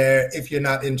going there if you're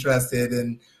not interested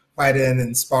in fighting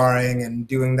and sparring and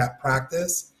doing that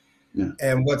practice. Yeah.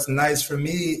 And what's nice for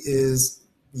me is,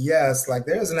 yes, like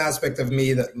there's an aspect of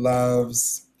me that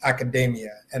loves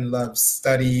academia and loves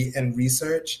study and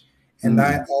research. And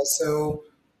I also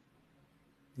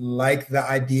like the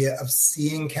idea of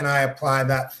seeing, can I apply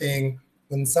that thing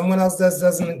when someone else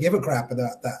doesn't give a crap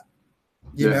about that?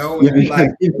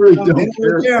 Like you really they don't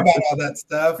really care about all that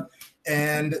stuff.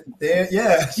 And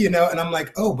and I'm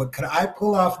like, oh, but could I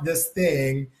pull off this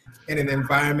thing in an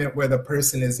environment where the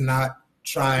person is not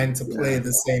trying to play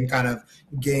the same kind of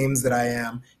games that I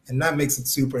am? And that makes it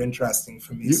super interesting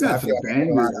for me. You got some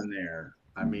bangers in there.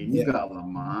 I mean, you got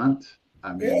Lamont.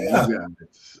 I mean,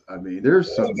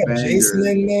 there's some bangers. Jason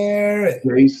in there.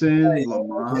 Jason,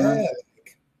 Lamont.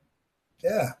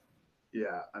 Yeah.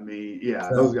 Yeah, I mean,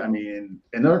 those guys. I mean,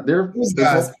 and they're those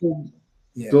guys.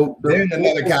 They're in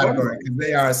another category because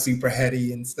they are super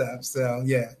heady and stuff. So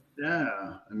yeah.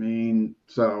 Yeah, I mean,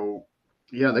 so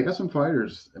yeah, they got some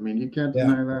fighters. I mean, you can't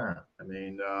deny that. I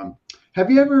mean,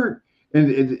 have you ever?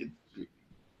 And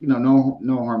no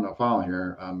harm, no foul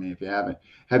here. I mean, if you haven't,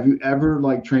 have you ever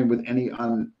like trained with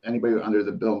anybody under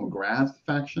the Bill McGrath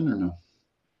faction or no?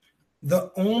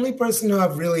 The only person who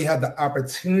I've really had the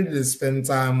opportunity to spend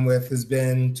time with has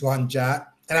been Tuan Jat.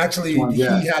 And actually, he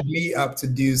had me up to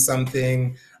do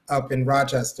something up in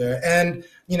Rochester. And,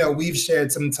 we've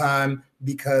shared some time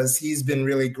because he's been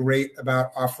really great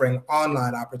about offering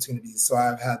online opportunities. So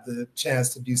I've had the chance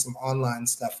to do some online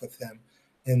stuff with him.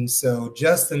 And so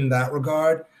just in that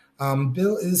regard,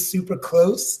 Bill is super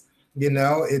close.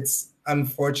 It's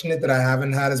unfortunate that I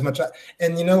haven't had as much.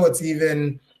 And what's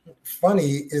even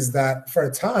funny is that for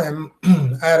a time,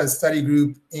 I had a study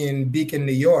group in Beacon,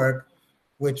 New York,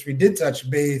 which we did touch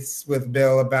base with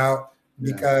Bill about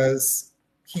because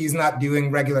he's not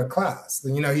doing regular class.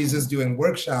 He's just doing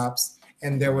workshops.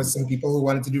 And there was some people who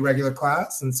wanted to do regular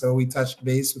class. And so we touched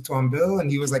base with Tuan Bill and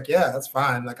he was like, yeah, that's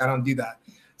fine. Like, I don't do that.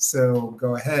 So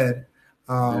go ahead.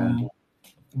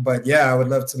 But I would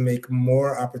love to make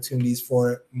more opportunities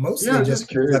for it. Mostly just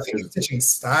because I think the teaching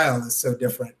style is so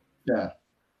different. Yeah.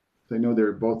 I know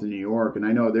they're both in New York, and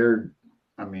I know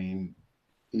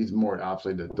he's more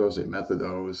obviously the dose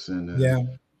methodos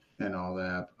and all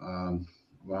that.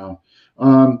 Wow.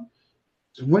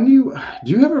 When do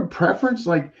you have a preference?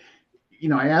 Like,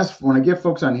 I ask when I get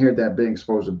folks on here that being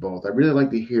exposed to both, I really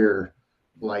like to hear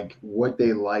like what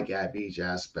they like at each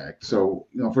aspect. So,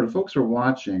 for the folks who are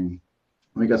watching,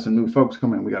 we got some new folks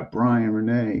coming. We got Brian,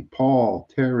 Renee, Paul,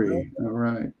 Terry. All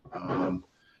right.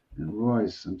 And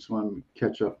Royce, I just want to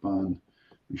catch up on,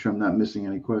 make sure I'm not missing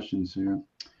any questions here.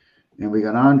 And we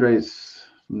got Andres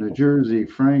from New Jersey,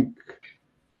 Frank,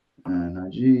 and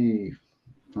Najee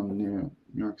from New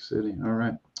York City. All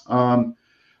right.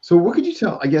 So what could you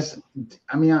tell? I guess it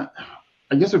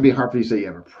would be hard for you to say you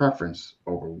have a preference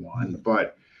over one,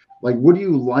 but like, what do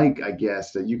you like, I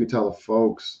guess, that you could tell the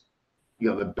folks,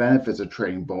 the benefits of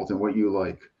trading both and what you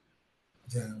like?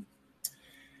 Yeah.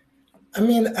 I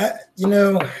mean, that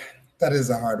is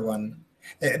a hard one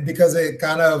because it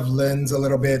kind of lends a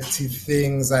little bit to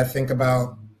things I think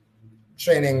about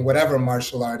training whatever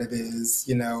martial art it is,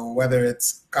 whether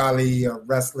it's Kali or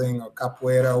wrestling or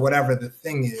capoeira or whatever the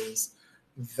thing is,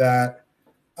 that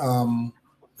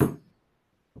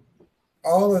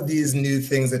all of these new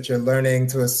things that you're learning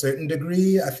to a certain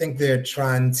degree, I think they're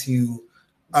trying to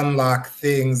unlock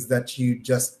things that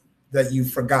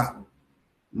you've forgotten.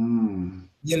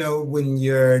 When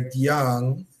you're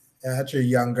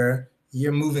younger,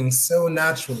 you're moving so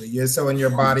naturally. You're so in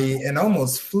your body and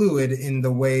almost fluid in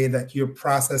the way that you're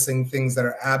processing things that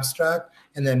are abstract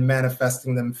and then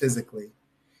manifesting them physically.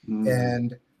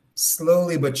 And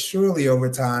slowly but surely over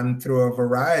time, through a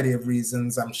variety of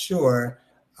reasons, I'm sure,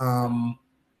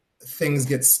 things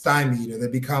get stymied or they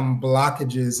become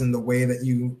blockages in the way that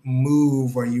you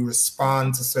move or you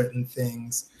respond to certain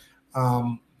things.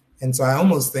 And so I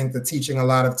almost think that teaching, a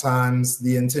lot of times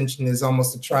the intention is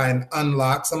almost to try and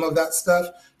unlock some of that stuff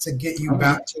to get you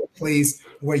back to a place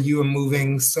where you are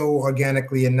moving so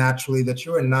organically and naturally that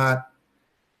you are not,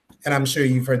 and I'm sure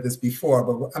you've heard this before,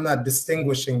 but I'm not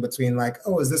distinguishing between like,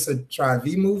 oh, is this a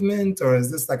Tri-V movement or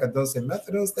is this like a Dose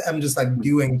Methodos? I'm just like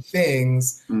doing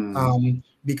things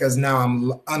because now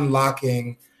I'm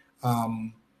unlocking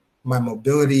my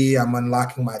mobility, I'm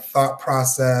unlocking my thought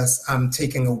process, I'm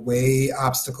taking away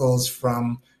obstacles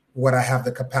from what I have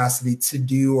the capacity to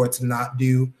do or to not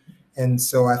do. And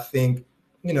so I think,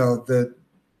 you know,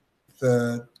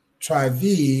 the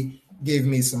Tri-V gave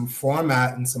me some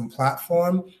format and some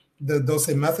platform. The Dose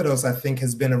Methodos, I think,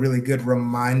 has been a really good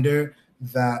reminder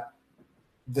that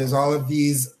there's all of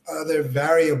these other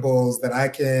variables that I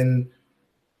can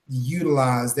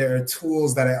utilize. There are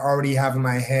tools that I already have in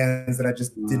my hands that I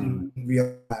just didn't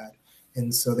realize.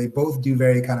 And so they both do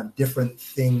very kind of different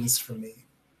things for me.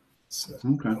 So,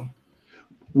 okay.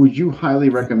 Would you highly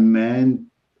recommend,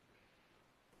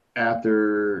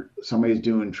 after somebody's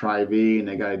doing Tri-V and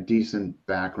they got a decent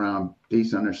background,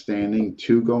 decent understanding,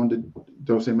 to go into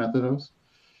Dose Methodos?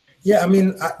 Yeah, I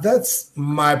mean, that's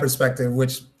my perspective,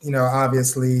 which, you know,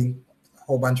 obviously a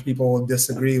whole bunch of people will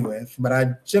disagree with, but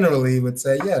I generally would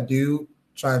say, yeah, do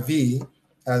Tri-V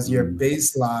as your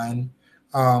baseline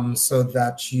so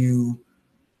that you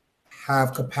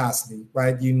have capacity,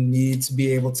 right? You need to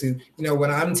be able to, you know,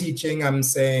 when I'm teaching, I'm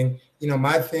saying, you know,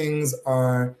 my things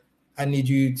are, I need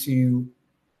you to,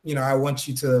 you know, I want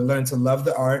you to learn to love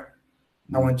the art.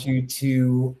 I want you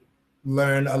to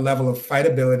learn a level of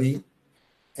fightability.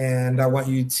 And I want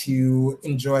you to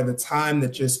enjoy the time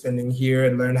that you're spending here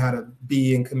and learn how to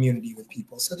be in community with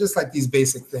people. So just like these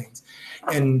basic things.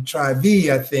 And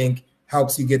Tri-V, I think,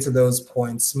 helps you get to those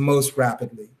points most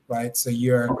rapidly, right? So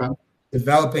you're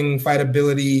developing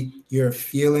fightability, you're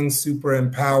feeling super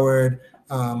empowered,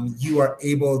 you are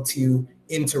able to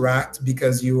interact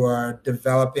because you are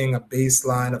developing a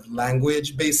baseline of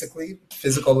language, basically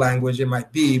physical language it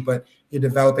might be, but you're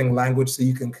developing language so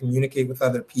you can communicate with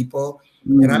other people.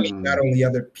 And I mean not only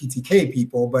other PTK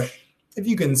people, but if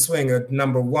you can swing a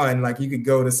number one, like you could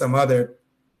go to some other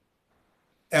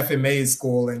FMA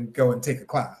school and go and take a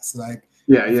class, like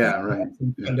right,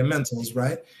 fundamentals,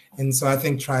 right? And so I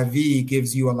think Tri-V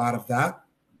gives you a lot of that.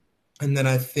 And then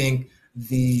I think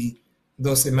the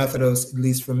Dose Methodos, at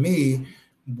least for me,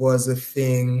 was a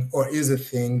thing, or is a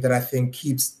thing, that I think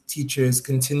keeps teachers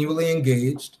continually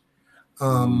engaged,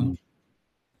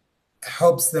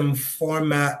 helps them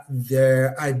format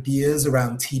their ideas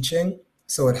around teaching.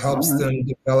 So it helps them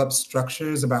develop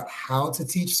structures about how to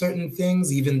teach certain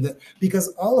things, because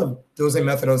all of Dose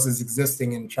Methodos is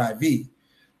existing in Tri-V.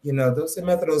 You know, Dose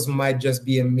Methodos might just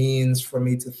be a means for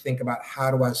me to think about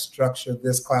how do I structure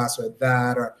this class or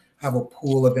that, or have a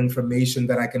pool of information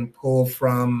that I can pull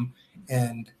from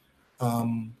and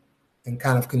kind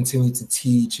of continue to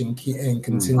teach and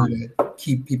continue to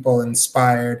keep people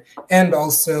inspired. And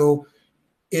also,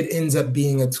 it ends up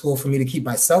being a tool for me to keep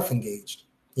myself engaged.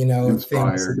 You know,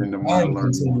 inspired and to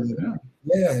want to learn more.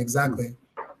 Yeah, exactly.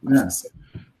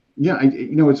 Yeah,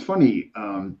 you know, it's funny.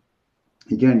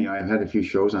 Again, you know, I've had a few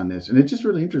shows on this, and it just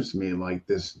really interests me. Like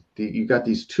this, you got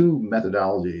these two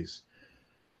methodologies,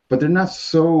 but they're not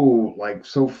so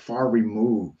far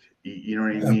removed. You know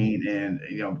what I mean? And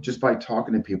you know, just by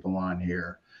talking to people on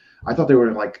here, I thought they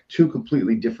were like two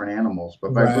completely different animals.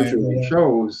 But by virtue of the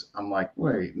shows, I'm like,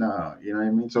 wait, no, you know what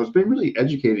I mean? So it's been really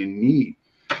educating and neat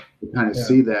to kind of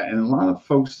see that. And a lot of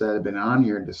folks that have been on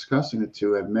here discussing it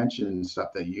too have mentioned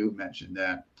stuff that you mentioned,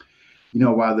 that, you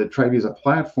know, while the Tri-V is a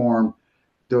platform,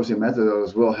 Dose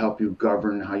Methodos will help you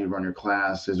govern how you run your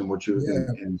classes and what you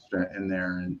can in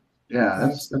there. And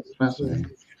that's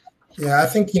fascinating. Yeah, I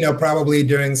think, you know, probably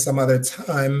during some other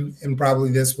time, and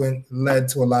probably this led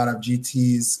to a lot of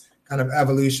GT's kind of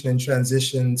evolution and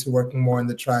transition to working more in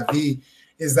the Tri-V,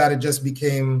 is that it just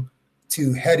became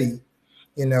too heady.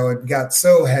 You know, it got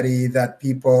so heady that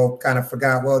people kind of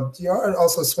forgot, well, you're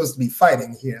also supposed to be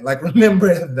fighting here. Like,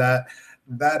 remember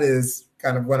that is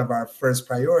kind of one of our first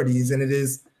priorities. And it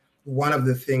is one of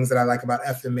the things that I like about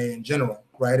FMA in general,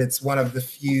 right? It's one of the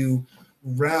few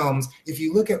realms. If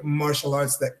you look at martial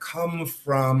arts that come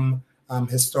from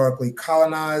historically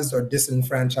colonized or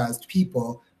disenfranchised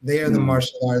people, They are the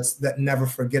martial arts that never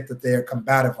forget that they are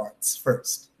combative arts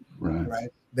first, right?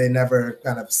 They never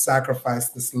kind of sacrifice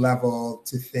this level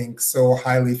to think so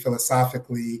highly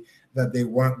philosophically that they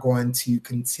weren't going to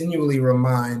continually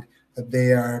remind that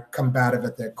they are combative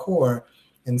at their core.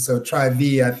 And so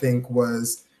Tri-V, I think,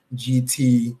 was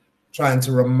GT trying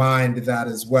to remind that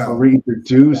as well.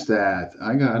 Reintroduce that.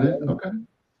 I got it. Okay.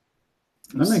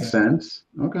 That makes sense.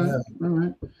 Okay. Yeah. All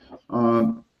right.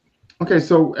 Okay.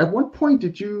 So at what point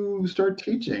did you start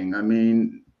teaching? I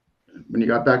mean, when you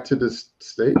got back to the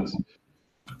States?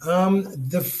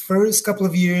 The first couple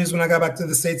of years when I got back to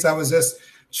the States, I was just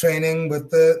training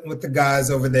with the guys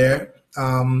over there.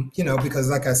 Because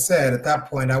like I said, at that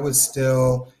point I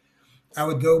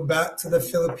would go back to the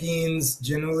Philippines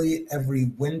generally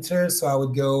every winter. So I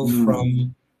would go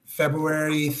from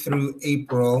February through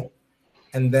April,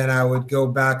 and then I would go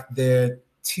back there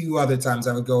 2 other times.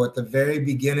 I would go at the very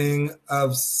beginning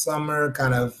of summer,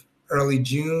 kind of early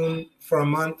June for a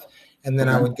month, and then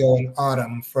I would go in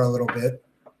autumn for a little bit.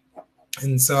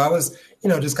 And so I was,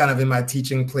 just kind of in my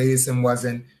teaching place and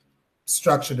wasn't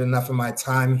structured enough in my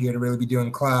time here to really be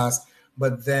doing class.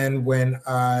 But then when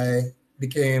I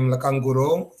became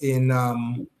Lakanguro in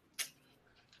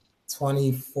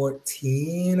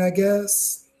 2014, I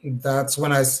guess, that's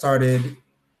when I started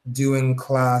doing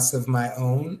class of my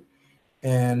own.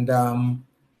 And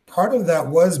part of that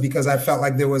was because I felt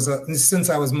like there was since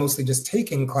I was mostly just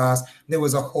taking class, there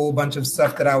was a whole bunch of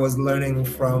stuff that I was learning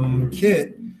from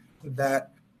Kit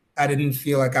that I didn't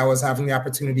feel like I was having the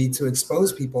opportunity to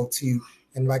expose people to.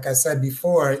 And like I said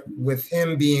before, with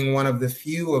him being one of the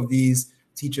few of these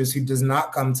teachers who does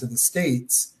not come to the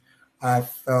States, I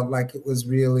felt like it was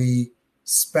really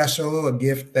special, a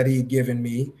gift that he had given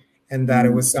me, and that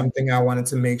it was something I wanted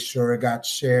to make sure got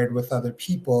shared with other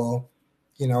people,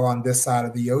 on this side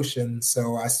of the ocean.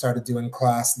 So I started doing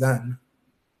class then.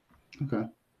 Okay.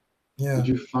 Yeah. Did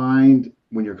you find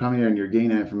when you're coming in and you're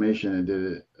gaining information,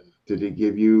 did it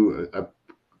give you a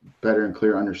better and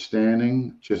clear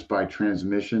understanding just by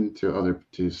transmission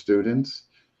to students?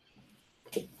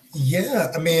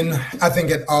 Yeah, I mean, I think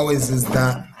it always is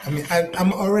that. I mean,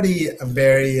 I'm already a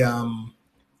very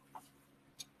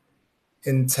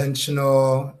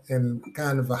intentional and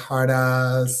kind of a hard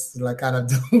ass, like kind of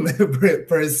deliberate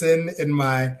person in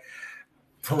my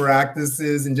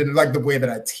practices and general, like the way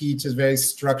that I teach is very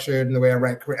structured and the way I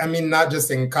write. I mean, not just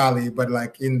in Kali, but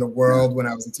like in the world when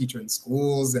I was a teacher in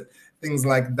schools and things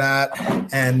like that.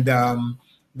 And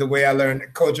the way I learned,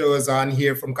 Kojo is on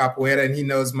here from Capoeira, and he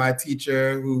knows my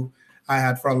teacher who I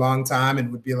had for a long time,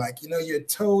 and would be like, your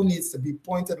toe needs to be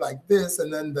pointed like this,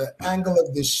 and then the angle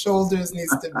of the shoulders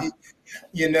needs to be,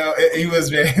 he was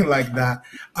very like that.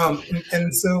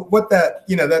 And so what that,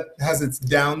 that has its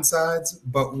downsides,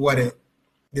 but what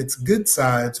its good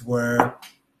sides were,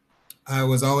 I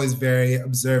was always very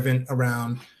observant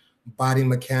around body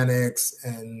mechanics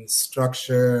and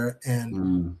structure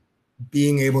and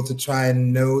being able to try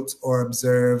and note or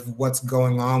observe what's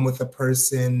going on with a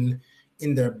person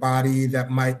in their body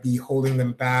that might be holding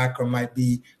them back or might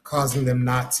be causing them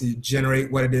not to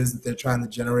generate what it is that they're trying to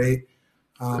generate.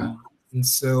 And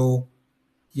so,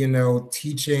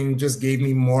 teaching just gave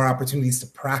me more opportunities to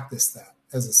practice that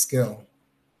as a skill.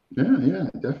 Yeah,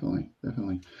 definitely.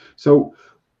 So,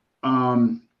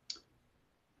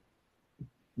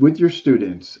 with your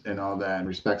students and all that in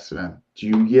respects to them, do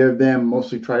you give them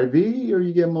mostly Tri-V or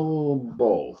you give them a little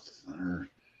both?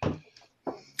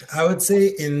 I would say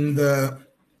in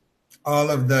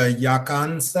all of the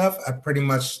Yakan stuff, I pretty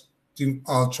much do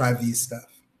all Tri-V stuff.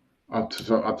 Up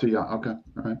to yeah, okay,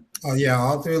 all right. Oh yeah,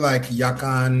 all through like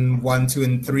Yakan 1, 2,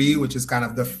 and 3, which is kind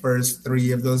of the first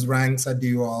 3 of those ranks, I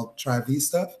do all Tri-V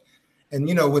stuff. And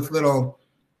with little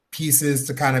pieces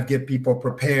to kind of get people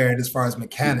prepared as far as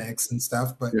mechanics and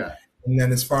stuff. But and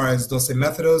then as far as Doce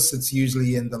Methodos, it's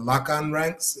usually in the Lakan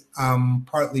ranks,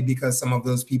 partly because some of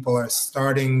those people are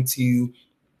starting to,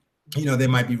 they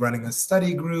might be running a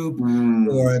study group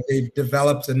or they've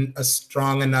developed a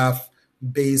strong enough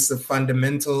base of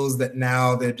fundamentals that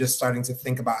now they're just starting to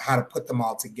think about how to put them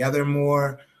all together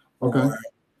more or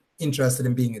interested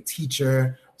in being a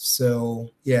teacher.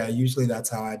 So yeah, usually that's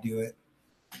how I do it.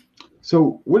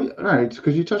 So all right,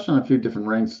 because you touched on a few different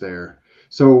ranks there.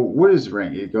 So what is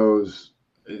rank? It goes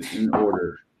in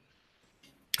order.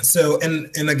 So and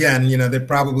again, they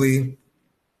probably,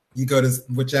 you go to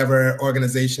whichever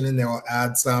organization and they'll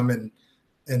add some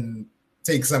and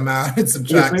take some out and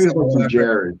subtract some. Maybe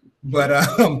Jared. But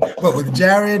with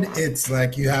Jared, it's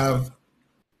like you have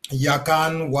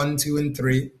Yakan 1, 2, and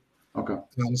 3. Okay.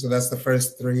 So that's the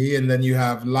first three. And then you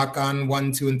have Lakan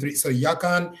 1, 2, and 3. So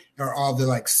Yakan are all the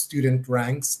like student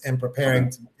ranks and preparing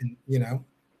Okay. to, you know,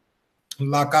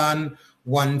 Lakan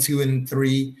 1, 2, and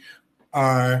 3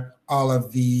 are all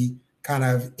of the kind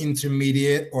of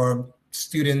intermediate or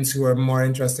students who are more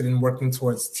interested in working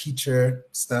towards teacher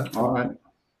stuff. All right.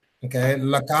 Okay.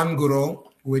 Lakan Guru,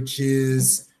 which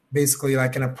is basically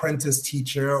like an apprentice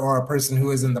teacher or a person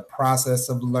who is in the process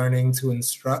of learning to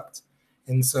instruct.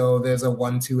 And so there's a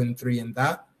 1, 2, and 3 in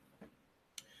that.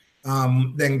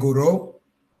 Then Guru,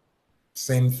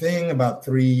 same thing, about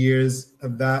 3 years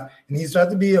of that. And he's tried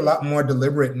to be a lot more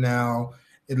deliberate now,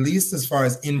 at least as far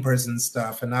as in-person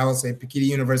stuff. And I would say Pikiti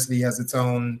University has its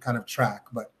own kind of track,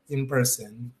 but in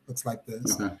person looks like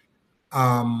this. Okay.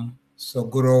 So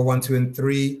Guru 1, 2, and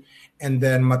 3. And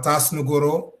then Matasnu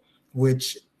Guru,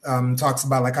 which talks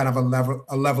about like kind of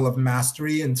a level of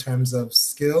mastery in terms of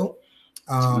skill.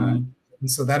 Right. And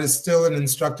so that is still an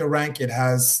instructor rank. It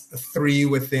has 3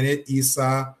 within it,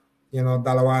 Isa,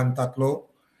 Dalawa and Tatlo.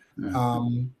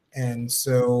 And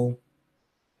so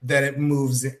then it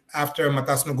moves after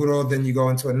Matas Nuguro, then you go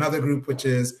into another group, which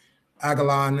is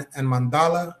Agalon and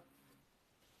Mandala.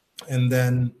 And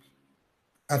then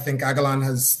I think Agalon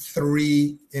has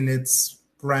 3 in its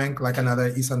rank, like another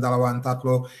Isan Dalawa and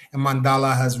Tatlo. And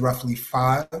Mandala has roughly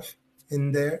 5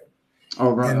 in there.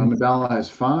 Oh, right. Mandala has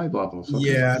 5 levels.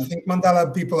 Okay. Yeah, I think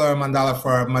people are Mandala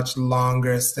for a much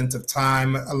longer stint of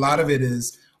time. A lot of it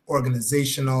is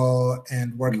organizational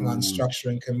and working on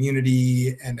structuring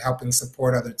community and helping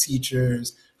support other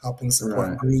teachers, helping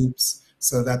support groups.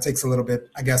 So that takes a little bit,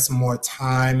 I guess, more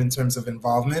time in terms of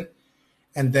involvement.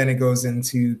 And then it goes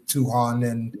into Tuhon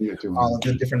and all of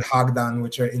the different Hagdan,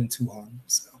 which are in Tuhon.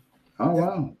 So,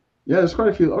 wow. Yeah, there's quite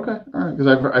a few. Okay, all right. Because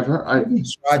I've heard. I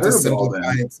tried to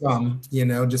simplify it some,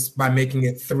 just by making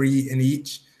it 3 in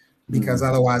each, because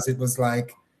otherwise it was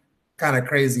like kind of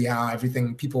crazy how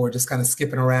people were just kind of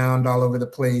skipping around all over the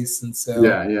place. And so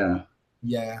yeah.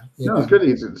 No, it's good.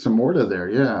 It's some more to there.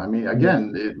 Yeah, I mean,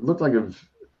 again, it looked like if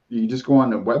you just go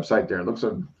on the website there, it looks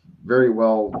a very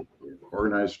well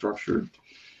organized, structured.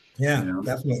 Yeah,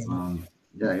 definitely.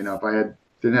 Yeah, if I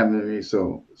didn't have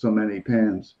so many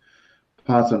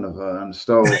pots on the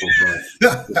stove,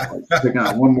 but like picking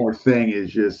on one more thing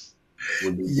is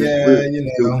would be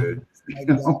really stupid.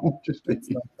 Just like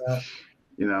that.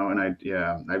 And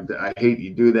I hate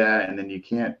you do that and then you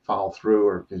can't follow through,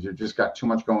 or because you've just got too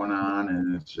much going on,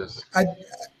 and it's just. I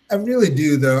really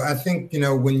do, though. I think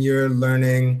when you're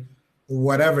learning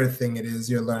whatever thing it is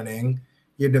you're learning,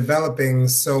 you're developing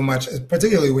so much,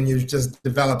 particularly when you just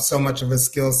develop so much of a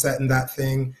skill set in that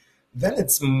thing. Then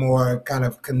it's more kind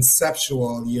of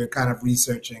conceptual, you're kind of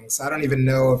researching. So I don't even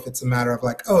know if it's a matter of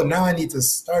like, oh, now I need to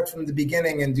start from the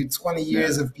beginning and do 20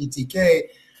 years of PTK.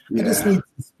 I just need to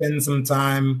spend some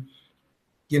time,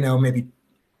 maybe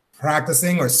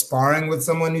practicing or sparring with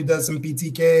someone who does some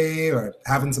PTK, or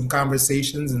having some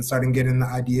conversations and starting getting the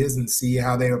ideas and see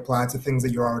how they apply to things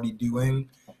that you're already doing.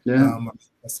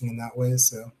 Investing in that way.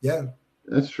 So, yeah.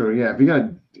 That's true. Yeah. If you got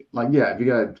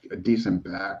a decent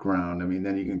background, I mean,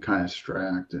 then you can kind of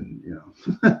extract and, you know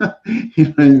what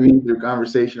I mean? Through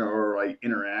conversation or like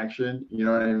interaction, you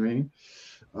know what I mean?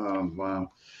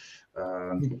 Wow.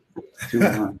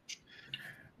 200.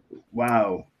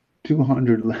 Wow.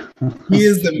 200. He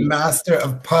is the master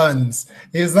of puns.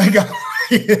 He's like,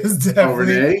 he is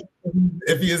definitely,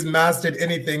 if he has mastered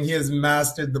anything, he has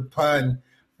mastered the pun.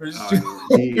 Renee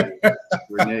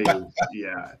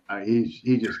is,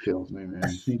 he just kills me, man.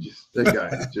 That guy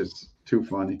is just too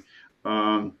funny.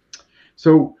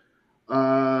 So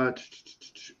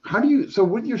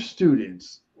with your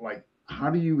students, like, how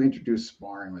do you introduce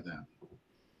sparring with them?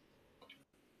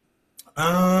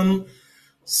 As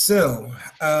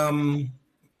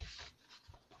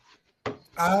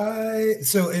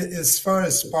far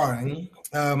as sparring,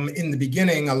 in the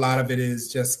beginning, a lot of it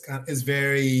is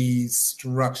very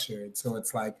structured. So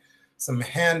it's like some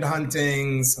hand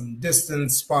hunting, some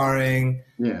distance sparring,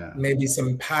 maybe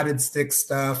some padded stick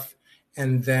stuff.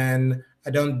 And then I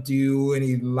don't do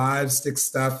any live stick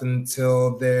stuff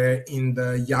until they're in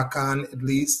the yakan, at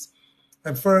least.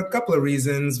 And for a couple of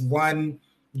reasons. One,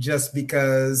 just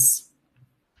because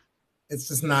it's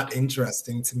just not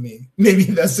interesting to me. Maybe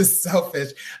that's just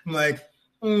selfish. I'm like,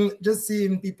 just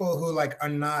seeing people who like are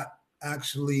not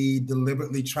actually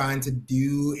deliberately trying to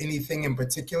do anything in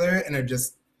particular and are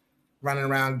just running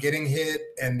around getting hit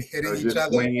and hitting each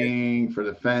other. Swinging for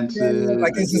the fences. Yeah,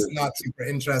 like it's just not super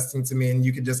interesting to me. And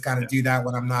you could just kind of do that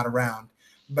when I'm not around.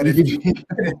 But if you can do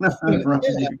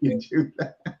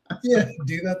that. Yeah,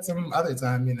 do that some other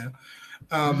time,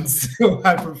 So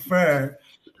I prefer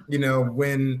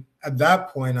when at that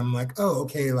point I'm like, oh,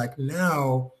 okay, like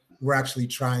now we're actually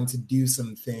trying to do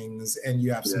some things and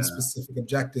you have some Yeah. specific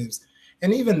objectives.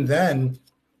 And even then,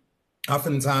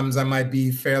 oftentimes I might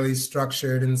be fairly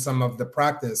structured in some of the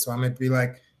practice. So I might be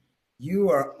like, you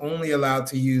are only allowed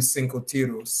to use cinco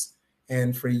tiros.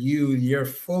 And for you, your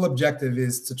full objective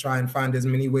is to try and find as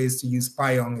many ways to use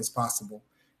payong as possible.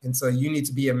 And so you need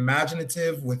to be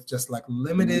imaginative with just like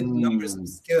limited numbers of Mm.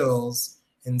 skills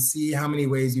and see how many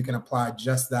ways you can apply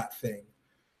just that thing.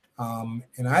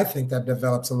 And I think that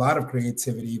develops a lot of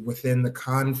creativity within the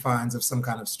confines of some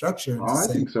kind of structure to Oh, I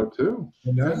say, think so too.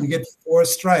 Yeah. you get 4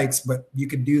 strikes, but you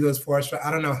could do those 4 strikes.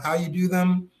 I don't know how you do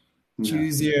them. Yeah.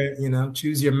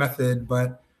 Choose your method,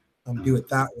 but do it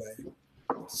that way.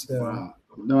 So Wow.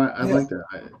 No, I yeah, like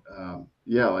that.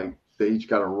 Yeah, like they each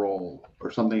got a role or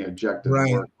something objective to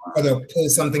right. work Or on. they'll pull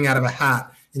something out of a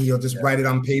hat and you'll just Yeah. write it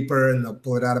on paper and they'll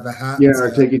pull it out of a hat Yeah, and or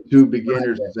say, taking two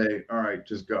beginners and say, all right,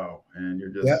 just go. And you're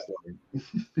yep, just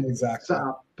like, exactly.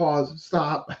 stop, pause,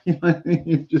 stop. You know what I mean?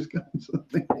 You've just got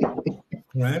something.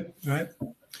 Right, right.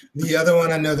 The other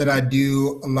one I know that I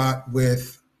do a lot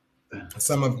with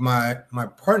some of my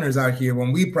partners out here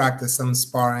when we practice some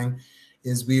sparring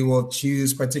is we will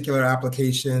choose particular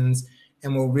applications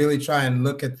and we'll really try and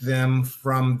look at them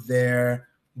from their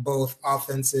both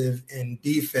offensive and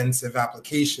defensive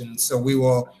applications. So we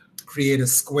will create a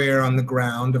square on the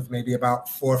ground of maybe about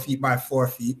 4 feet by 4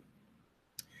 feet,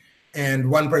 and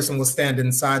one person will stand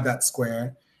inside that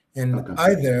square. And Okay.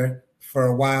 either for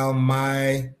a while,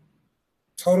 my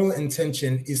total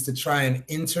intention is to try and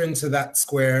enter into that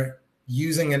square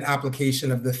using an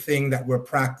application of the thing that we're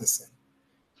practicing,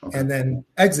 Okay. and then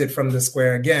exit from the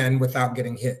square again without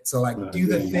getting hit. So like do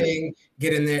the Getting hit. thing,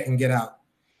 get in there and get out.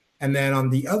 And then on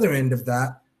the other end of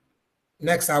that,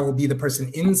 next I will be the person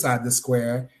inside the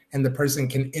square and the person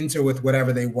can enter with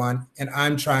whatever they want. And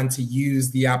I'm trying to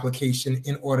use the application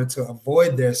in order to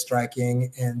avoid their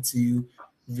striking and to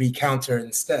recounter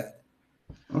instead.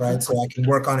 Okay. Right. So I can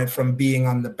work on it from being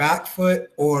on the back foot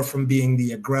or from being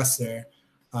the aggressor.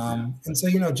 And so,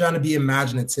 trying to be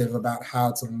imaginative about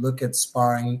how to look at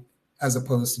sparring as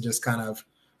opposed to just kind of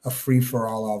a free for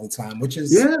all the time, which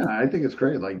is, Yeah, I think it's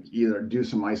great. Like either do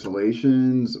some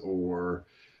isolations or,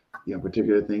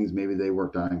 particular things maybe they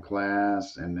worked on in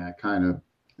class and that kind of,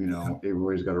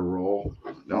 everybody's got a role.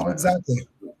 No, exactly.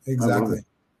 I love Exactly. it.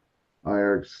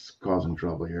 Eric's causing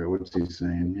trouble here. What's he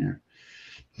saying here?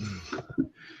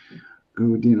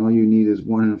 Good, all you need is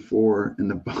 1 and 4 in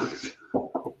the box.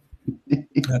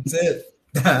 That's it.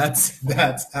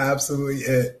 That's absolutely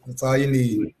it. That's all you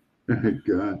need.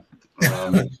 God.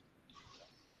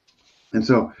 And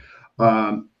so,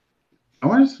 I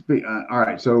want to speak. All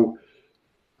right. So,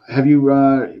 have you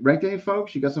ranked any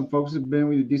folks? You got some folks that have been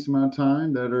with you a decent amount of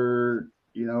time that are,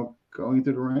 going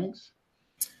through the ranks?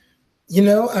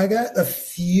 I got a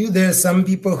few. There's some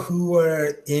people who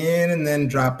are in and then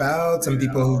drop out. Some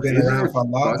people who've been Isn't around it for a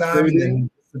long time and frustrating? then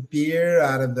disappear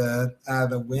out of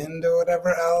the wind or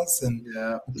whatever else. And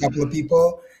Yeah. a couple of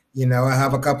people, I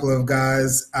have a couple of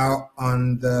guys out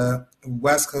on the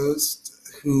West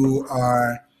Coast who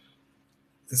are.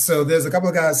 So there's a couple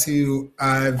of guys who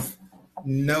I've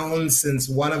known since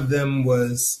one of them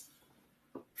was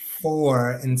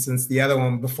 4, and since the other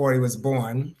one before he was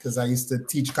born, because I used to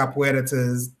teach capoeira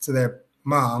to their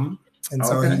mom, and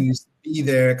so he Okay. used to be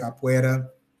there capoeira,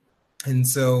 and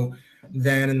so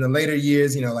then in the later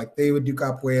years, like they would do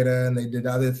capoeira and they did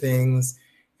other things,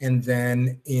 and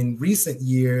then in recent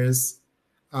years,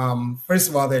 first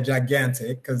of all, they're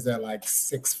gigantic because they're like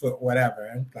 6 foot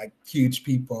whatever, like huge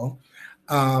people,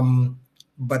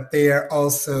 but they are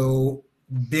also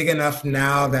big enough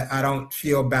now that I don't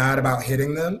feel bad about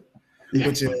hitting them,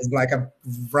 which is like a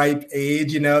ripe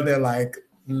age, they're like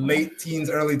late teens,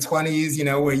 early 20s,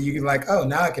 where you can like, oh,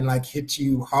 now I can like hit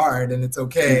you hard and it's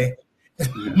okay.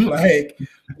 Like,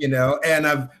 and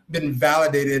I've been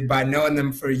validated by knowing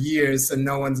them for years. So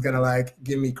no one's going to like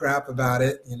give me crap about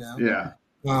it, Yeah.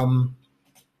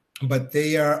 But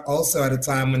they are also at a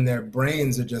time when their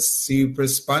brains are just super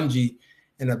spongy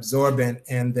and absorbent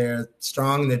and they're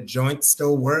strong. Their joints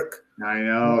still work. I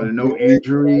know. There are no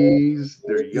injuries.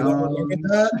 They're You don't remember young.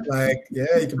 that? Like,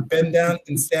 yeah, you can bend down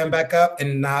and stand back up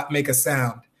and not make a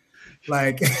sound.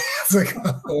 Like, it's like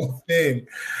a whole thing.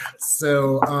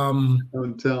 So, I'm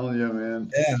telling you,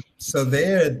 man. yeah. So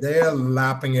they're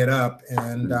lapping it up,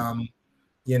 and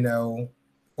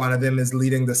one of them is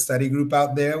leading the study group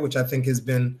out there, which I think has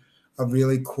been a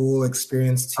really cool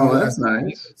experience too. Oh, that's As a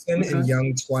nice. person Okay. in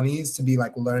young 20s to be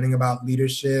like learning about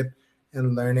leadership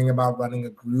and learning about running a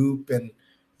group and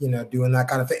doing that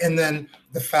kind of thing. And then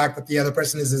the fact that the other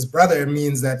person is his brother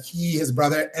means that his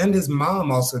brother and his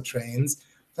mom also trains.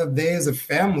 So they as a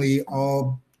family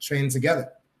all train together.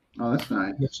 Oh, that's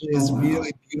nice. Which is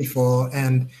really beautiful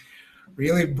and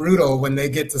really brutal when they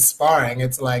get to sparring.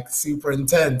 It's like super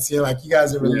intense. You're like, you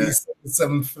guys are releasing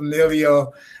some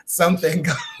familial something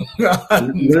going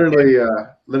on.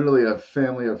 Literally a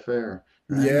family affair.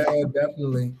 Right? Yeah,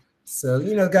 definitely. So,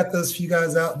 got those few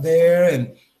guys out there,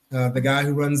 and the guy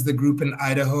who runs the group in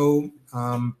Idaho,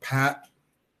 Pat,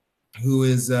 who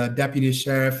is a deputy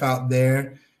sheriff out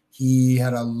there. He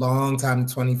had a long time,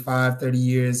 25, 30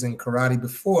 years in karate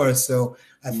before. So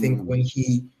I think when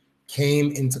he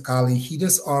came into Kali, he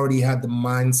just already had the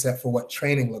mindset for what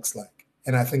training looks like.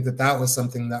 And I think that was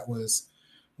something that was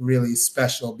really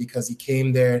special because he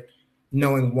came there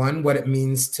knowing, one, what it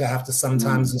means to have to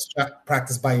sometimes just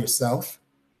practice by yourself,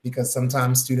 because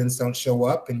sometimes students don't show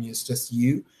up and it's just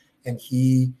you. And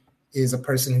he is a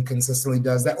person who consistently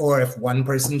does that. Or if one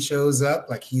person shows up,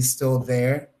 like he's still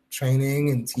there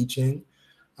training and teaching,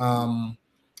 and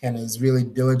is really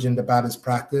diligent about his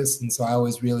practice. And so I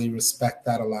always really respect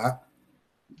that a lot,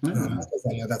 because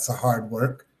I know that's a hard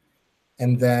work.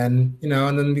 And then,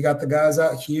 and then we got the guys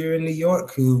out here in New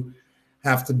York who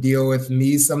have to deal with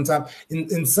me sometimes.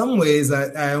 In some ways,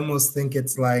 I almost think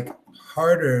it's like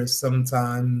harder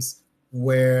sometimes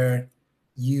where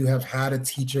you have had a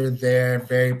teacher there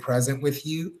very present with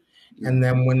you. And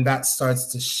then when that starts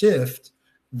to shift,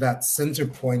 that center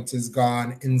point is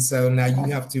gone. And so now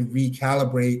you have to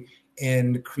recalibrate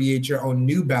and create your own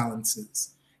new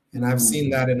balances. And I've seen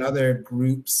that in other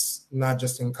groups, not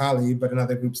just in Kali, but in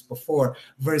other groups before,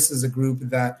 versus a group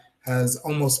that has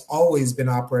almost always been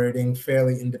operating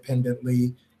fairly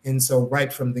independently. And so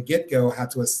right from the get-go,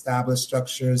 had to establish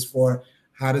structures for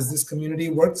how does this community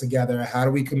work together? How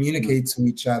do we communicate to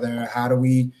each other? How do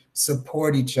we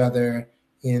support each other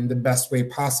in the best way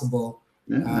possible?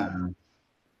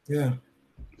 Yeah.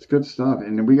 It's good stuff.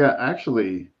 And we got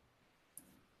actually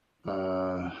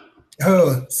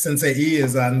Sensei E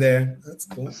is on there. That's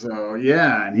cool. So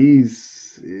yeah, and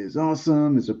he's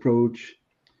awesome. His approach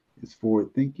is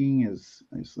forward thinking, his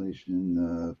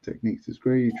isolation techniques is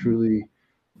great. He truly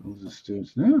knows his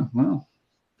students. Yeah, wow.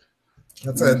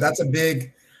 That's a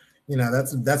big,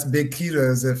 that's big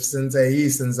kudos if Sensei E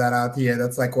sends that out here.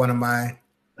 That's like one of my,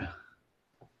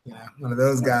 one of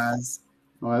those guys.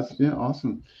 Oh, that's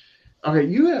awesome. Okay,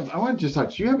 I want to just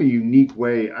touch, you have a unique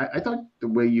way. I thought the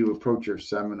way you approach your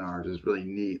seminars is really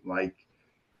neat, like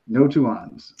no two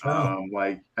ons.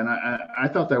 And I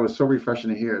thought that was so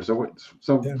refreshing to hear. So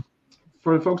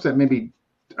for the folks that maybe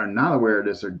are not aware of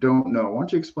this or don't know, why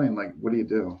don't you explain, like, what do you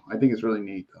do? I think it's really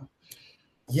neat, though.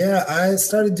 Yeah, I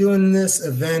started doing this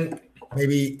event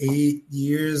maybe 8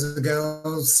 years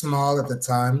ago, small at the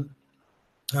time.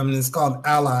 It's called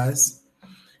Allies.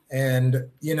 And,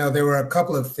 there were a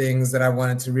couple of things that I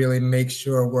wanted to really make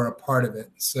sure were a part of it.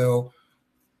 So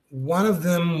one of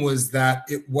them was that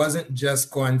it wasn't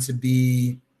just going to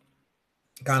be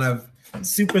kind of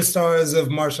superstars of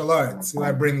martial arts who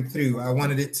I bring through. I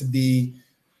wanted it to be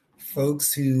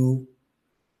folks who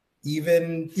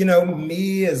even,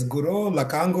 me as guru,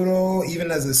 lakanguru,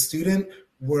 even as a student,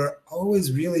 were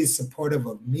always really supportive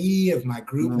of me, of my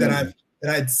group, that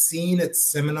I'd seen at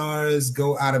seminars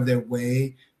go out of their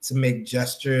way to make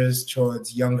gestures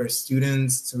towards younger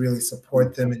students, to really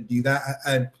support them and do that.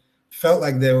 I felt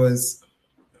like there was,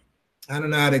 I don't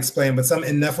know how to explain, but some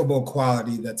ineffable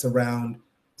quality that's around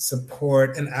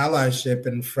support and allyship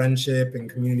and friendship and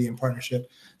community and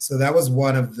partnership. So that was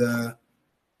one of the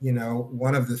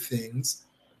things.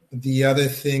 The other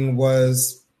thing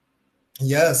was,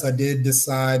 yes, I did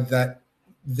decide that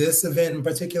this event in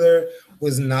particular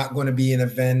was not going to be an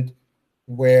event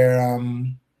where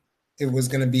it was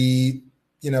going to be,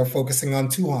 focusing on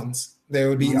Tuhans. There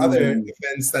would be other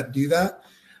events that do that.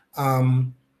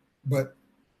 But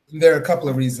there are a couple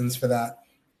of reasons for that.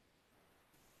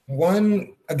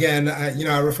 One, again,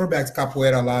 I refer back to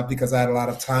Capoeira a lot because I had a lot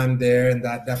of time there, and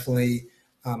that definitely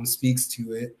speaks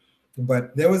to it.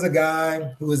 But there was a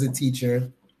guy who was a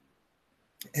teacher,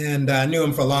 and I knew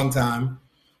him for a long time.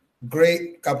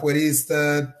 Great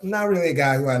capoeirista, not really a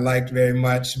guy who I liked very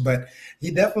much, but he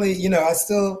definitely, I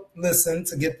still listen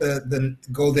to get the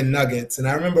golden nuggets. And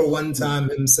I remember one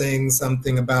time him saying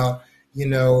something about,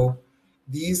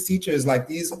 these teachers, like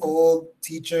these old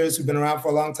teachers who've been around for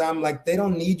a long time, like they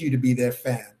don't need you to be their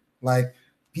fan. Like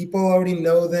people already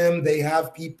know them. They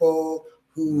have people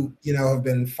who, have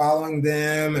been following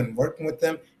them and working with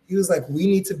them. He was like, we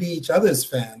need to be each other's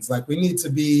fans. Like we need to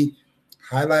be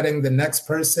highlighting the next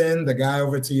person, the guy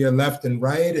over to your left and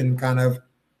right, and kind of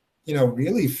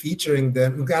really featuring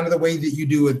them kind of the way that you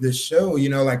do with this show,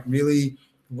 like really,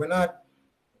 we're not,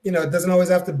 it doesn't always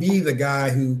have to be the guy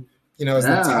who, is the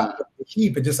top Yeah, of the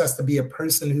heap. It just has to be a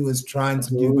person who is trying to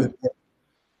do good absolutely. work.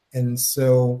 And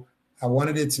so I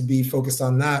wanted it to be focused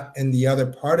on that. And the other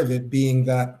part of it being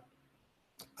that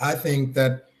I think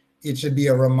that it should be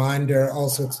a reminder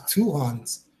also to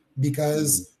Tuhans, Mm,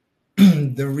 because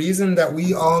the reason that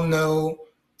we all know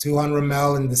Tuhan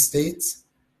Ramel in the States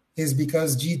is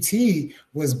because GT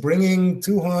was bringing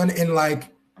Tuhan and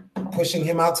like pushing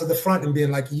him out to the front and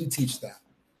being like, you teach that.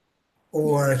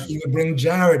 Or yeah, he would bring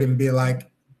Jared and be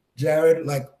like, Jared,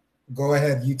 like, go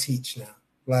ahead, you teach now.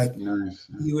 Like, nice.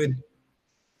 he would,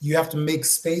 you have to make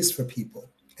space for people.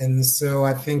 And so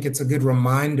I think it's a good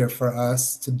reminder for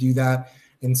us to do that.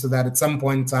 And so that at some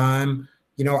point in time,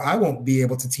 I won't be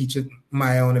able to teach it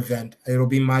my own event. It'll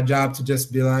be my job to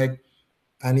just be like,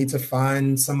 I need to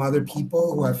find some other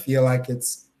people who I feel like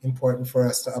it's important for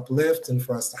us to uplift and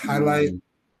for us to highlight. Mm,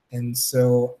 And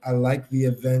so I like the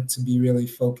event to be really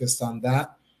focused on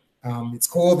that. It's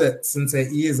cool that Sensei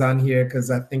E is on here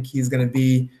because I think he's going to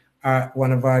be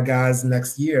one of our guys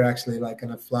next year, actually, like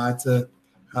going to fly to,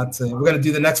 we're going to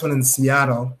do the next one in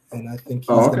Seattle. And I think he's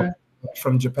oh, going to okay.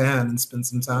 from Japan and spend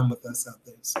some time with us out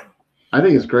there. So. I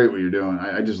think it's great what you're doing.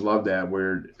 I just love that.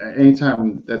 Where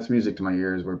anytime that's music to my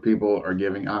ears, where people are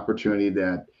giving opportunity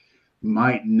that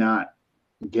might not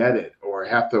get it or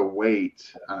have to wait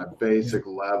on a Yeah. basic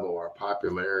level or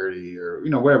popularity or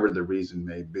whatever the reason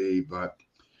may be. But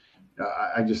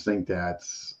I just think I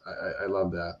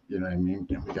love that. You know what I mean?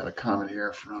 And we got a comment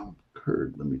here from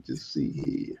Kurt. Let me just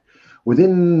see.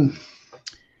 Within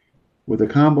with a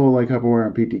combo like Capoeira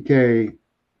and PTK,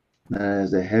 that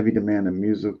has a heavy demand of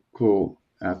musical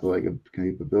athletic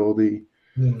capability.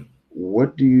 Hmm.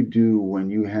 What do you do when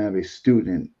you have a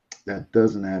student that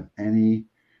doesn't have any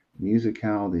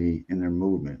musicality in their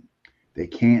movement? They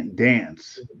can't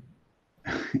dance.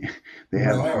 They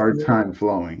have a Wow. hard time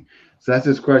flowing. So that's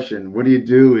his question. What do you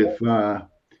do if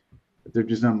they're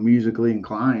just not musically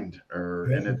inclined or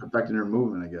and Yeah. it's affecting their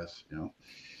movement? I guess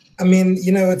I mean,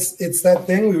 it's that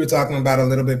thing we were talking about a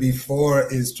little bit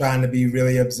before is trying to be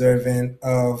really observant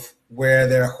of where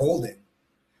they're holding,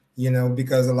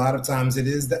 because a lot of times it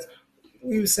is that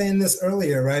we were saying this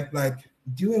earlier, right? Like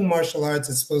doing martial arts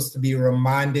is supposed to be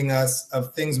reminding us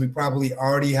of things we probably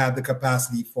already had the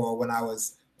capacity for when I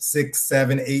was 6,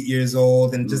 7, 8 years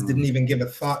old and just didn't Mm, even give a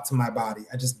thought to my body.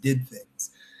 I just did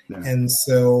things. yeah. And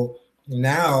so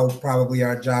now, probably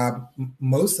our job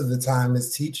most of the time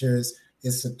as teachers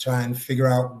is to try and figure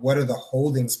out what are the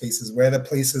holding spaces, where are the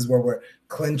places where we're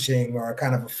clenching or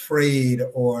kind of afraid,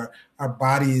 or our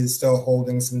body is still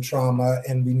holding some trauma,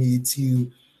 and we need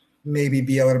to maybe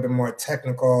be a little bit more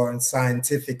technical and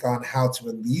scientific on how to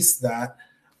release that.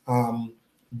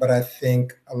 But I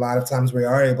think a lot of times we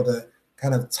are able to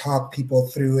kind of talk people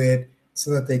through it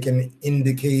so that they can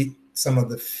indicate some of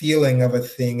the feeling of a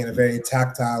thing in a very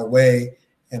tactile way,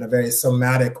 in a very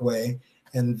somatic way,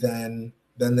 and then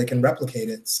they can replicate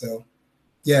it. So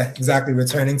yeah, exactly.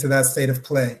 Returning to that state of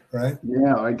play, right?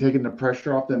 Yeah, like taking the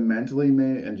pressure off them mentally,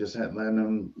 man, and just letting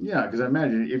them. Yeah, because I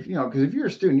imagine if because if you're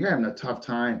a student, you're having a tough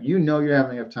time. You're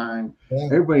having a tough time. Yeah,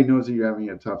 Everybody knows that you're having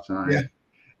a tough yeah, time.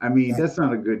 I mean, yeah. that's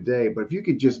not a good day. But if you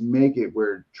could just make it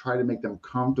where try to make them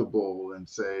comfortable and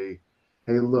say,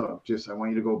 "Hey, look, just I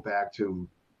want you to go back to,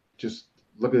 just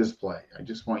look at this play. I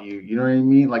just want you. You know what I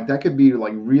mean? Like that could be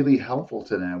like really helpful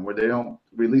to them, where they don't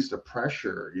release the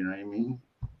pressure. You know what I mean?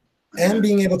 And And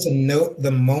being able to note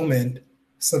the moment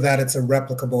so that it's a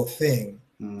replicable thing.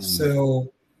 mm,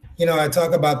 So, I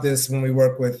talk about this when we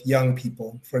work with young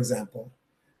people, for example.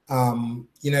 I don't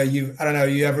know,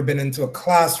 you ever been into a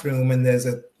classroom and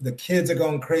the kids are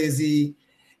going crazy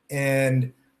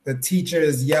and the teacher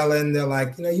is yelling, they're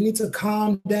like, you need to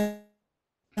calm down.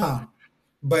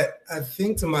 But I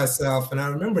think to myself, and I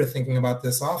remember thinking about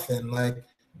this often, like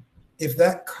if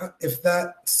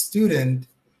that student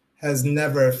has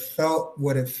never felt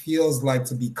what it feels like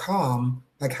to be calm,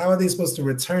 like how are they supposed to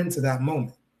return to that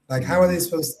moment? Like how are they mm,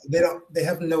 supposed to, they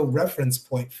have no reference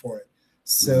point for it. mm,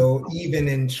 So even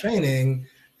in training,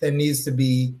 there needs to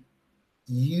be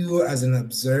you as an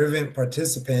observant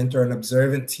participant or an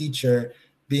observant teacher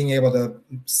being able to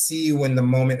see when the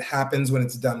moment happens, when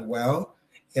it's done well,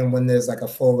 and when there's like a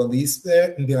full release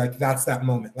there, and be like, that's that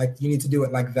moment. Like you need to do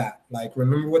it like that. Like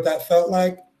remember what that felt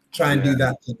like? Try and yeah, do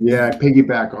that thing yeah. again.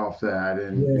 Piggyback off that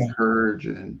and Yeah. encourage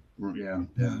and yeah, yeah.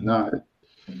 Yeah. No,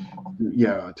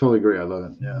 yeah, I totally agree. I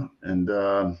love it. Yeah. And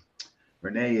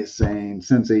Renee is saying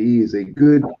Sensei E is a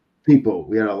good people.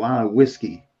 We had a lot of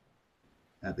whiskey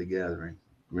at the gathering.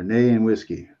 Renee and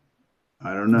whiskey.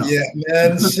 I don't know. Yeah,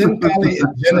 man, Shinkali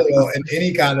in general and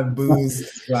any kind of booze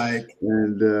is like,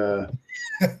 And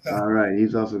all right,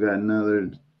 he's also got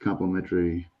another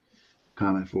complimentary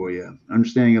comment for you.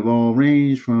 Understanding of all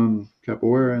range from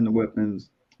capoeira and the weapons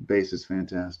base is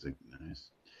fantastic. Nice.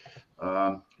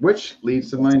 Which leads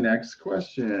to my next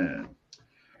question.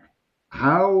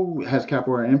 How has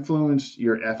capoeira influenced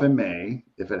your FMA,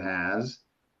 if it has?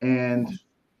 And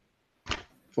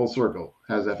full circle,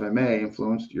 has FMA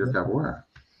influenced your capoeira?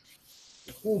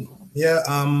 yeah.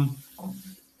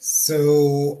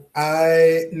 So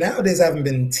I nowadays haven't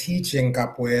been teaching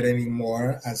capoeira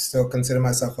anymore. I still consider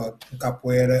myself a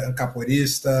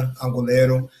capoeirista,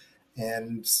 angolero,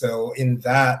 and so in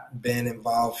that, been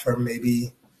involved for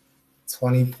maybe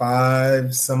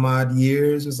 25 some odd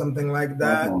years or something like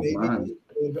that, Oh, maybe man. a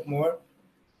little bit more.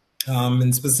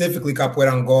 And specifically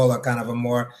capoeira Angola, kind of a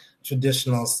more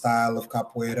traditional style of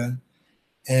capoeira.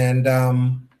 And there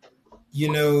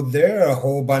are a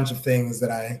whole bunch of things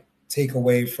that I take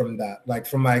away from that, like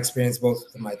from my experience, both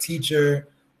with my teacher,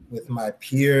 with my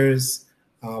peers,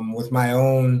 with my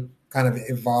own kind of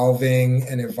evolving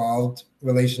and evolved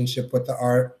relationship with the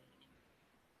art.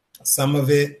 Some of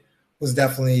it was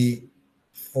definitely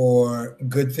for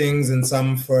good things and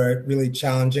some for really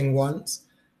challenging ones.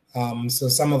 So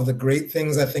some of the great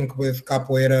things I think with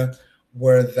capoeira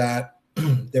were that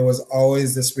there was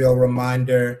always this real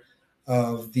reminder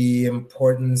of the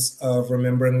importance of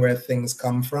remembering where things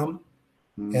come from.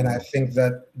 And I think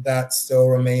that that still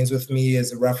remains with me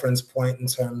as a reference point in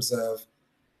terms of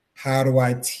how do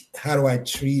I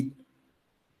treat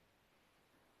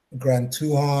Grand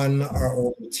Tuhan, our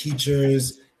old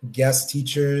teachers, guest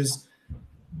teachers.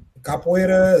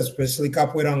 Capoeira, especially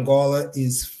Capoeira Angola,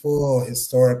 is full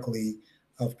historically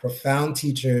of profound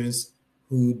teachers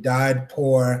who died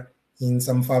poor in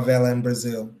some favela in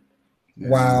Brazil. Yeah.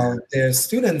 While their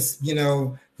students,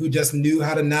 who just knew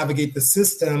how to navigate the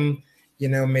system,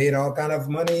 made all kind of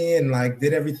money and like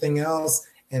did everything else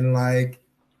and like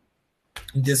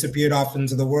disappeared off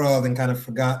into the world and kind of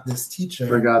forgot this teacher.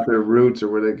 Forgot their roots or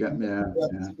where they got. Yeah.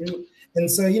 Yeah. And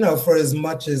so, for as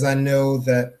much as I know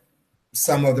that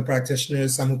some of the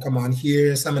practitioners, some who come on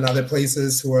here, some in other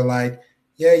places who are like,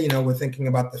 yeah, we're thinking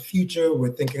about the future.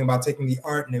 We're thinking about taking the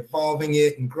art and evolving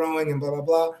it and growing and blah, blah,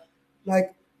 blah.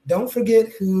 Like, don't forget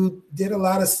who did a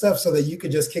lot of stuff so that you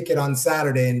could just kick it on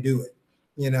Saturday and do it.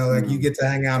 Like you get to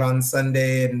hang out on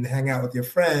Sunday and hang out with your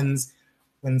friends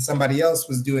when somebody else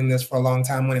was doing this for a long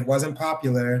time when it wasn't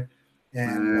popular.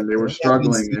 And they were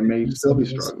struggling. They may still be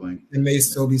struggling. They may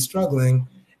still be struggling.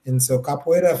 And so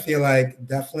capoeira, I feel like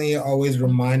definitely always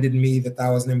reminded me that that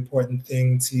was an important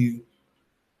thing to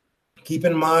keep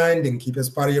in mind and keep as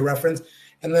part of your reference.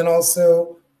 And then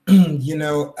also,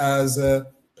 as a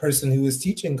person who is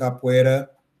teaching capoeira,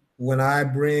 when I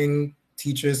bring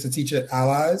teachers to teach at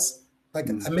Allies, like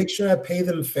I make sure I pay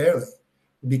them fairly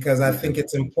because I think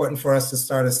it's important for us to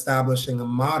start establishing a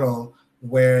model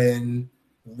wherein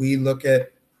we look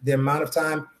at the amount of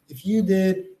time. If you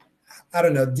did, I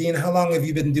don't know, Dean, how long have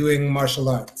you been doing martial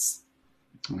arts?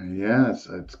 Yeah,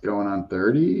 it's going on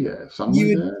 30, something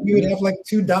You like would that. you would have like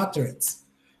 2 doctorates.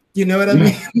 You know what I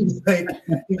mean? Like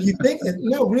if you think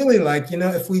no, really, like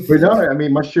if we But think no, I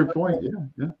mean, much to your point,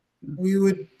 yeah. we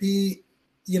would be,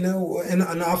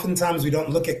 and oftentimes we don't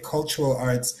look at cultural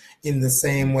arts in the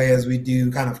same way as we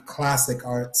do kind of classic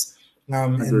arts,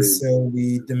 and Agreed. so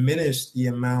we diminish the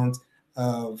amount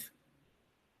of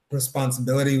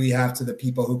responsibility we have to the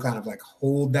people who kind of like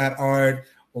hold that art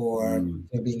or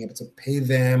being able to pay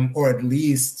them or at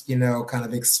least kind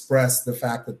of express the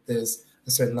fact that there's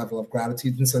a certain level of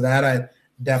gratitude. And so that I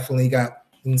definitely got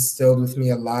instilled with me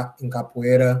a lot in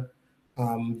capoeira.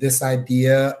 This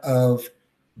idea of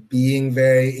being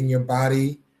very in your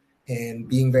body and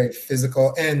being very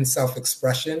physical and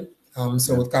self-expression.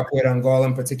 So with capoeira Angola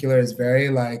in particular is very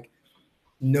like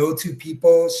no two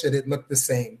people should it look the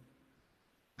same.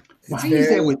 Why is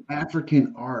that with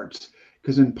African arts?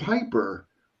 Because in Piper,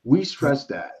 we stress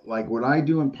that. Like what I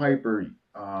do in Piper,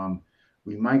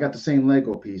 we might got the same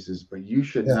Lego pieces, but you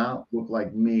should not look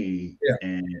like me. Yeah.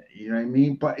 And you know what I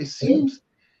mean? But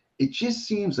it just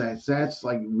seems that that's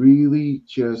like really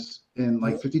just in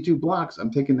like 52 blocks.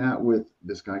 I'm taking that with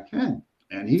this guy Ken,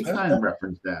 and he kind of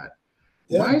referenced that.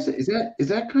 Why is it? Is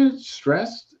that kind of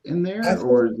stressed in there,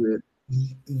 or is it?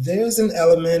 There's an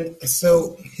element.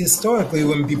 So historically,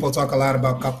 when people talk a lot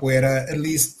about capoeira, at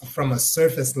least from a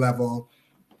surface level,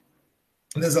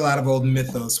 there's a lot of old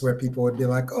mythos where people would be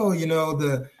like, "Oh,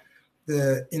 the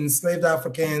enslaved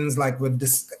Africans like would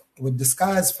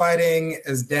disguise fighting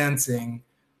as dancing."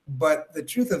 But the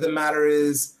truth of the matter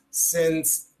is,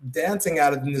 since dancing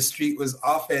out in the street was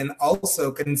often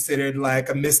also considered like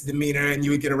a misdemeanor and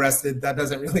you would get arrested. That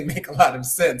doesn't really make a lot of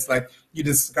sense. Like you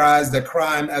disguise the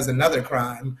crime as another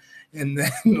crime and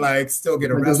then like still get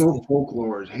Like those arrested. old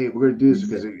folklores. Hey, we're gonna do this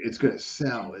because it's gonna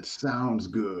sell. It sounds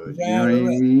good. You know Right, what I right,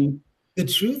 right. mean? The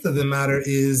truth of the matter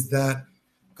is that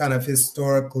kind of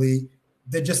historically,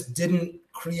 they just didn't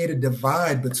create a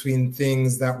divide between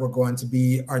things that were going to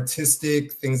be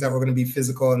artistic, things that were going to be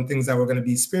physical, and things that were going to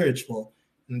be spiritual.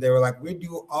 And they were like, we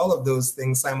do all of those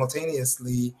things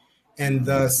simultaneously. And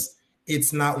thus,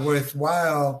 it's not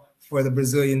worthwhile for the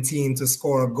Brazilian team to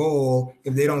score a goal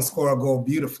if they don't score a goal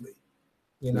beautifully.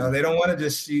 You know, Yeah. they don't want to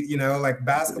just shoot, you know, like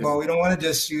basketball, we don't want to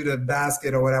just shoot a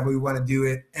basket or whatever. We want to do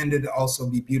it and it also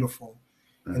be beautiful.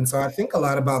 And so I think a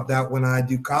lot about that when I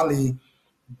do Kali,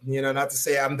 you know, not to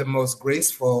say I'm the most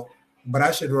graceful, but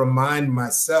I should remind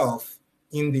myself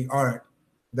in the art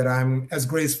that I'm as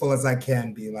graceful as I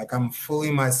can be. Like I'm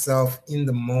fully myself in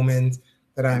the moment,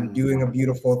 that I'm doing a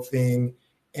beautiful thing.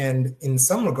 And in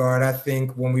some regard, I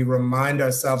think when we remind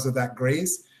ourselves of that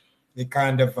grace, it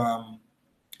kind of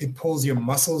it pulls your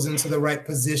muscles into the right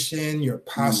position, your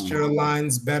posture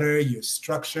aligns better, your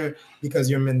structure, because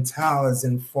your mental is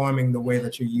informing the way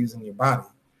that you're using your body.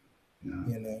 Yeah.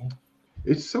 You know?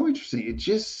 It's so interesting. It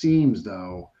just seems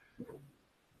though,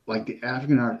 like the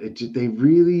African art, they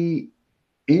really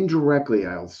indirectly,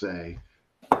 I'll say.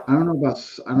 I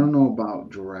don't know about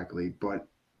directly, but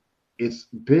it's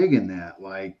big in that,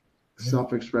 like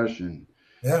self-expression.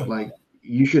 Yeah. Like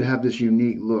you should have this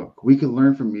unique look. We could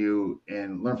learn from you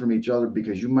and learn from each other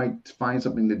because you might find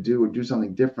something to do or do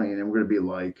something different, and we're gonna be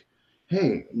like,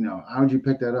 hey, you know, how'd you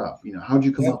pick that up? You know, how'd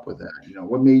you come Yeah. up with that? You know,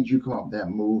 what made you come up with that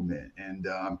movement? And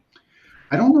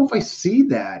I don't know if I see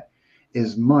that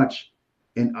as much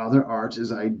in other arts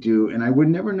as I do. And I would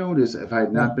never notice if I had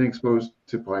Yeah. not been exposed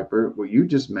to Piper, what you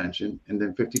just mentioned, and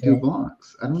then 52 Yeah.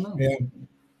 blocks. I don't know. Yeah.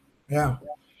 Yeah.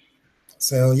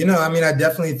 So, you know, I mean, I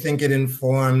definitely think it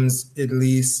informs at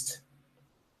least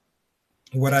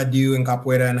what I do in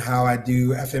capoeira and how I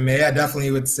do FMA. I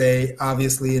definitely would say,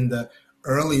 obviously, in the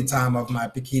early time of my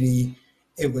Pikiri,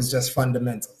 it was just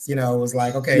fundamentals. You know, it was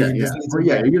like, okay, Yeah, you just yeah. need Well, to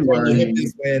yeah, like you're turn your hip learning.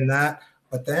 this way and that.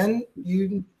 But then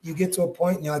you get to a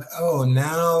point and you're like, oh,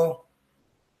 now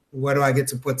where do I get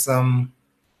to put some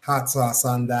hot sauce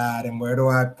on that? And where do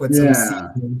I put some Yeah,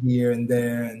 seasoning here and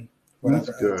there and that's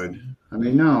whatever else? good. I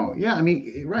mean, no, yeah, I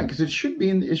mean, right, because it should be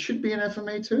an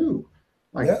FMA too.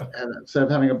 Like Yeah. instead of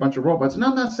having a bunch of robots. And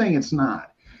I'm not saying it's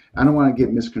not. I don't want to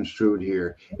get misconstrued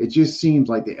here. It just seems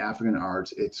like the African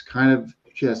arts, it's kind of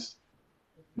just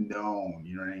known,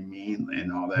 you know what I mean,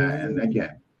 and all that. And Mm,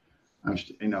 again,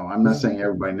 you know, I'm not yeah. saying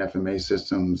everybody in FMA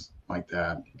systems like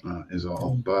that is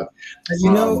all, but You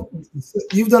um, know,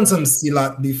 you've done some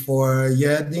silat before,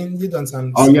 yeah, Dean. You've done oh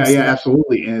some yeah, yeah, silat.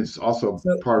 absolutely, and it's also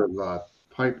So part of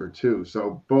Piper too.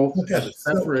 So both okay, as a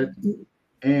so separate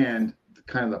and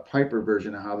kind of the Piper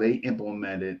version of how they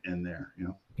implement it in there. You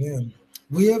know. yeah,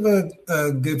 we have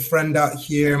a good friend out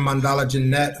here, Mandala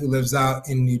Jeanette, who lives out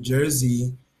in New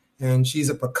Jersey, and she's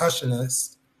a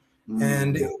percussionist.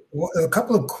 And Mm, a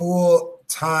couple of cool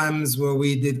times where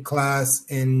we did class,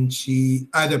 and she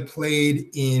either played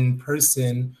in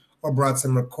person or brought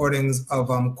some recordings of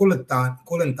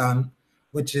kulentan,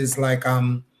 which is like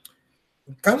kind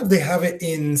of they have it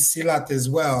in silat as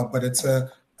well, but it's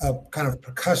a kind of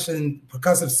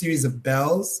percussive series of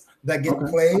bells that get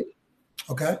okay. played.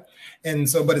 Okay. And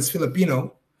so, but it's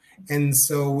Filipino. And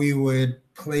so we would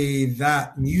play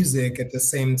that music at the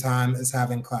same time as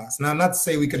having class. Now, not to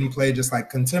say we couldn't play just like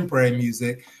contemporary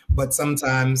music, but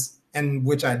sometimes, and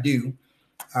which I do.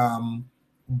 Um,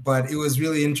 but it was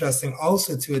really interesting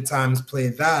also to at times play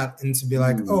that and to be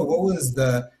like, oh, what Mm, was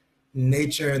the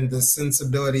nature and the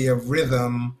sensibility of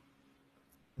rhythm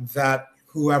that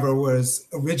whoever was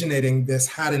originating this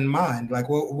had in mind? Like,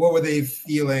 what were they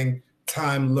feeling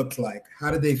time looked like?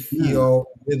 How did they yeah. feel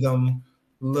rhythm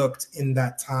looked in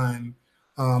that time?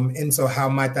 And so, how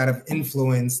might that have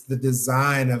influenced the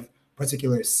design of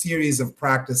particular series of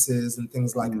practices and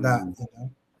things like that? Mm. You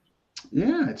know?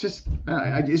 Yeah, it's just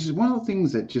it's just one of the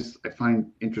things that just I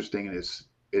find interesting and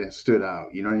it stood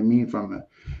out. You know what I mean from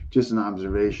just an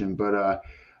observation. But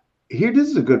here, this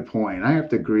is a good point. I have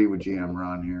to agree with GM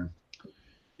Ron here.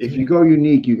 If you go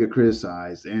unique, you get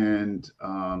criticized, and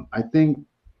I think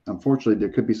unfortunately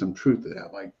there could be some truth to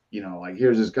that. Like you know, like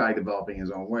here's this guy developing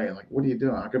his own way. Like, what are you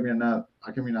doing? How come you're not?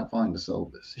 How come you're not following the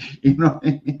syllabus? You know what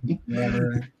I mean?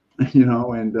 Right, right, You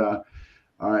know, and all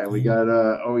right, we right.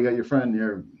 got we got your friend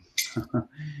here. Yeah,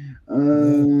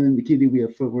 In the kitty, we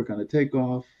have footwork on the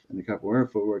takeoff, and the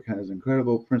capoeira footwork has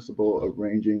incredible principle of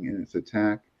ranging in its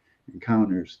attack and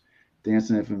counters.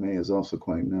 Dancing FMA is also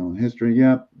quite known. History,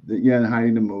 yeah, yeah,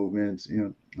 hiding the movements, yeah,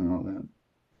 and all that.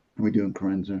 We doing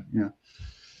Carenza, yeah,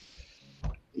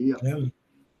 yeah. Yeah.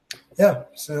 Yeah.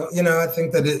 So, I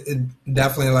think that it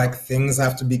definitely like things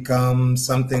have to become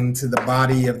something to the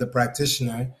body of the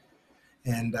practitioner.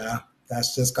 And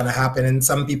that's just going to happen. And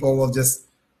some people will just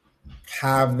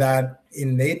have that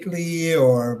innately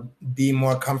or be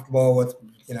more comfortable with,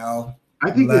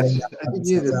 I think letting it's. that part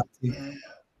themselves out too.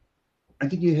 I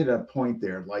think you hit a point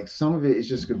there. Like some of it is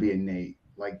just gonna be innate.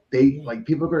 Like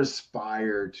people are gonna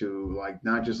aspire to like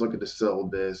not just look at the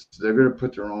syllabus. They're gonna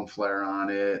put their own flair on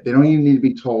it. They don't even need to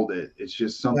be told it. It's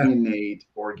just something Yeah. innate,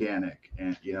 organic,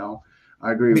 and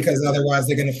I agree with you Because there. otherwise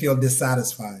they're going to feel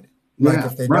dissatisfied. Like Yeah,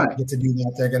 if they don't right. get to do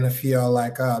that, they're going to feel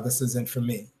like, oh, this isn't for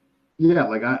me. Yeah,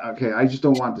 like I just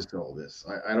don't want the syllabus.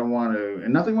 I don't want to,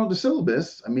 and nothing wrong with the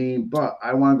syllabus. I mean, but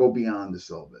I want to go beyond the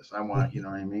syllabus. I want, you know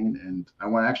what I mean, and I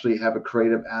want to actually have a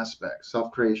creative aspect,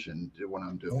 self creation to what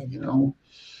I'm doing.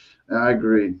 Yeah. I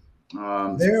agree.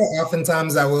 Um, There are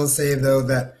oftentimes I will say though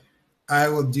that I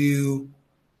will do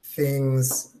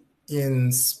things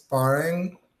in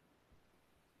sparring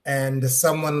and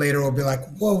someone later will be like,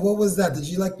 whoa, what was that? Did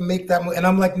you like make that move? And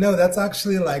I'm like, no, that's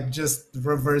actually like just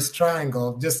reverse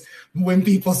triangle. Just when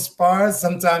people spar,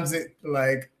 sometimes it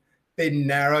like they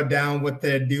narrow down what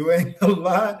they're doing a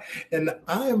lot. And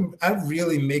I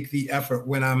really make the effort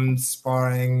when I'm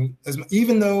sparring,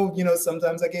 even though,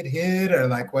 sometimes I get hit or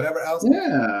like whatever else.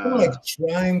 I'm like yeah,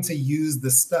 trying to use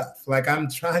the stuff. Like I'm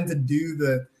trying to do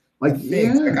the like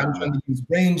things. Like I'm trying yeah, to use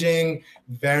ranging,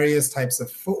 various types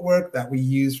of footwork that we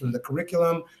use from the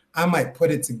curriculum. I might put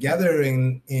it together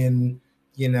in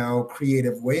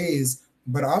creative ways,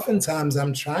 but oftentimes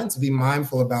I'm trying to be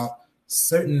mindful about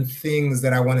certain things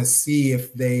that I want to see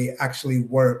if they actually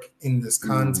work in this mm,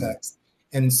 context.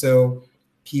 And so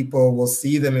people will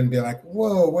see them and be like,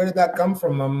 whoa, where did that come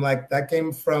from? I'm like, that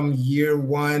came from year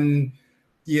one,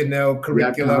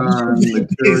 curriculum, Yakon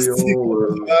basic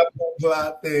material. blah, blah,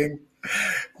 blah thing,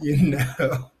 you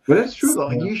know. But it's true though.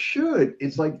 So, You should.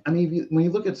 It's like I mean, when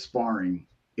you look at sparring,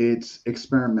 it's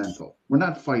experimental. We're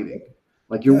not fighting.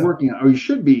 Like you're yeah. working, or you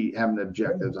should be having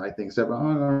objectives. I think. Except, oh, all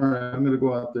right, I'm going to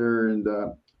go out there and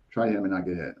try him and not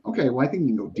get hit. Okay, well, I think you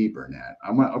can go deeper in that.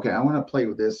 I want to play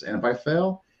with this, and if I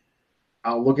fail,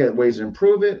 I'll look at ways to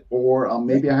improve it, or Yeah,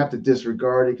 maybe I have to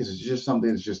disregard it because it's just something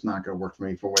that's just not going to work for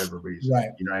me for whatever reason. right.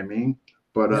 You know what I mean?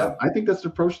 But Yeah. I think that's the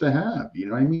approach to have. You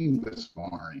know what I mean with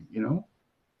sparring.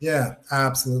 Yeah,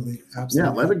 absolutely. Yeah,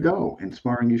 let Absolutely. it go. In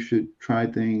sparring, you should try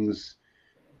things.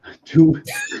 To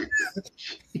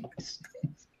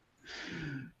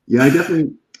yeah, I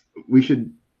definitely. We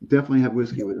should definitely have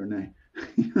whiskey with Renee.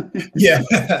 Yeah,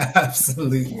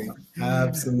 absolutely. I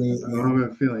Absolutely.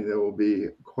 have a feeling there will be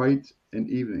quite an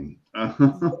evening.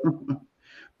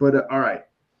 But all right,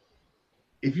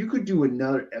 if you could do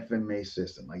another FMA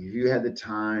system, like if you had the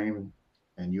time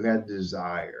and you had the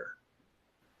desire,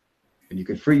 and you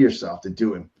could free yourself to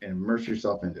do it and immerse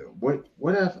yourself into it,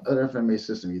 what other FMA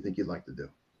system you think you'd like to do?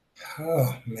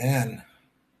 Oh man.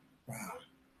 Wow.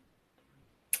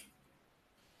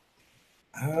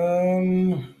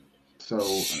 Um So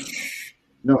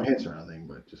no hints or anything,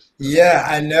 but just yeah,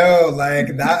 I know.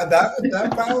 Like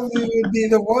that probably would be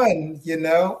the one.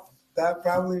 That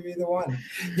probably be the one.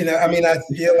 I mean, I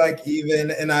feel like even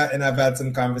and I've had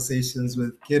some conversations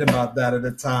with Kid about that at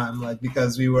the time, like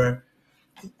because we were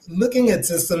looking at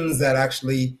systems that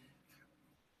actually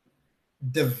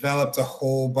developed a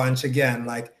whole bunch again,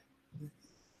 like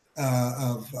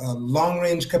of long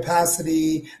range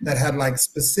capacity that had like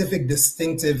specific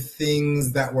distinctive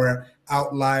things that were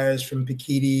outliers from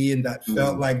Piketty and that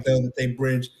felt mm, like though that they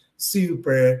bridged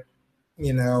super,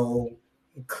 you know,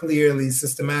 clearly,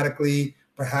 systematically,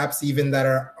 perhaps even that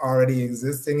are already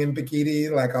existing in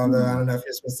Piketty. Like, although I mm. don't know if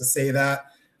you're supposed to say that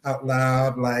out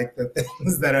loud, like the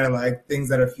things that are like things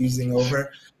that are fusing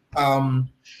over. Um,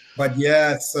 but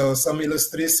yeah, so some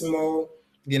Illustrissimo,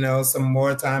 some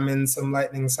more time in some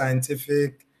Lightning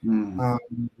Scientific. Mm. Um,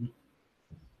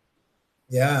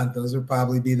 yeah, those would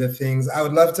probably be the things. I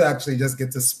would love to actually just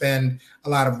get to spend a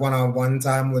lot of one-on-one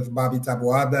time with Bobby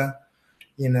Tabuada,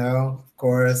 of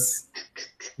course.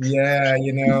 Yeah,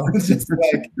 just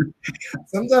like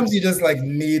sometimes you just like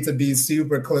need to be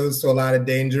super close to a lot of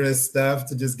dangerous stuff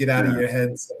to just get out of Yeah, your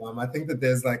head. So I think that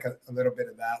there's like a little bit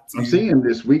of that I'm too. seeing him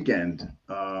this weekend.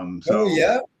 Oh So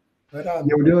yeah, right yeah,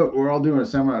 on. we're all doing a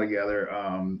seminar together.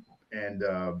 And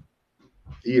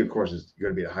he of course is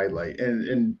going to be a highlight,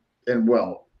 and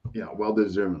well, well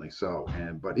deservingly so.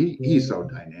 And but he's so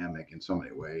Yeah, dynamic in so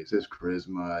many ways. His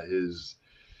charisma, his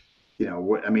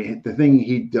what I mean, the thing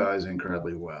he does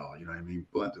incredibly well. You know what I mean,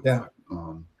 blends it yeah,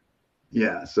 well.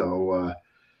 Yeah, so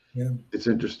Yeah. it's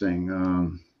interesting.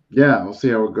 Yeah, we'll see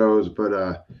how it goes.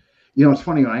 But it's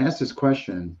funny when I asked this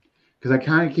question because I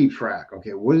kind of keep track.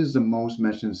 Okay, what is the most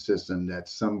mentioned system that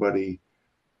somebody,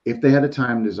 if they had a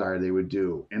time desire, they would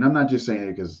do? And I'm not just saying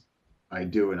it because I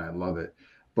do and I love it,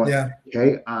 but Yeah.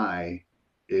 AI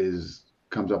is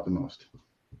comes up the most.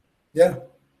 Yeah.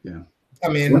 Yeah, I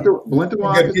mean, for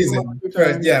Blintawak good has come up a reason. few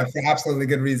times. For absolutely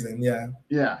good reason. Yeah.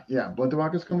 Yeah,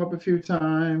 Blintawak has come up a few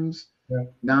times. Yeah.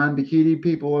 Non-bikini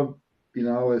people have,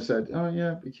 have said, "Oh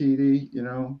yeah, bikini."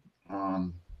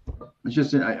 Um, it's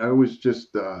just I always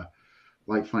just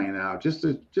like finding out just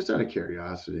out of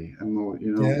curiosity and more,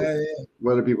 Yeah. Yeah.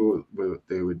 what other people what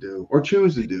they would do or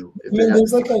choose to do I if they mean, had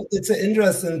there's the like time. it's an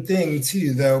interesting thing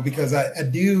too, though, because I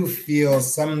do feel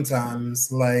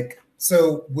sometimes like,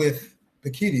 so with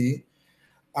bikini,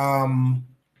 um,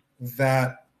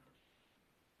 that,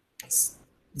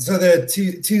 so there are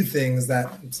two things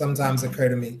that sometimes occur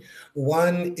to me.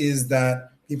 One is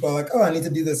that people are like, oh, I need to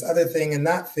do this other thing and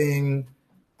that thing.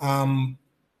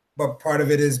 But part of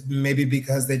it is maybe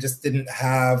because they just didn't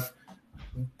have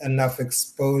enough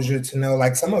exposure to know,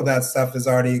 like, some of that stuff is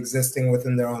already existing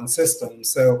within their own system.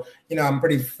 So, I'm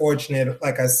pretty fortunate,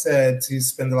 like I said, to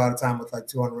spend a lot of time with like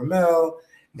 200 ml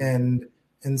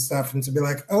and stuff, and to be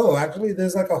like, oh, actually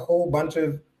there's like a whole bunch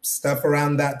of stuff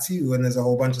around that too, and there's a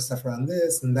whole bunch of stuff around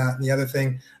this and that and the other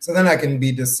thing. So then I can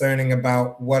be discerning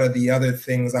about what are the other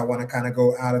things I want to kind of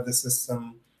go out of the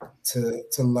system to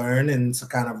learn and to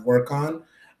kind of work on.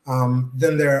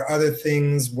 Then there are other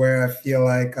things where I feel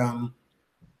like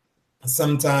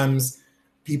sometimes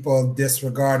people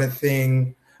disregard a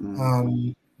thing Mm,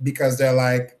 um, because they're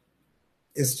like,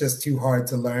 it's just too hard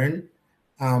to learn.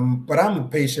 But I'm a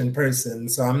patient person,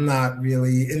 so I'm not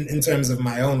really, in terms of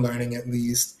my own learning at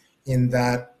least, in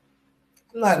that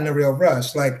I'm not in a real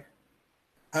rush. Like,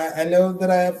 I know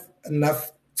that I have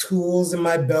enough tools in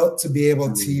my belt to be able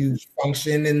mm, to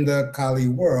function in the Kali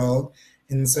world.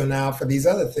 And so now for these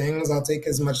other things, I'll take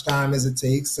as much time as it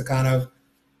takes to kind of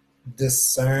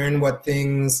discern what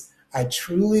things I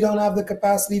truly don't have the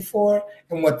capacity for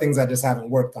and what things I just haven't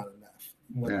worked on enough.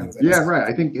 And what yeah, things I yeah, just right.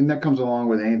 haven't. I think, and that comes along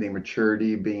with anything,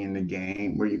 maturity being in the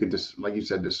game, where you could just, like you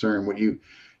said, discern what you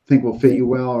think will fit Yeah. you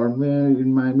well, or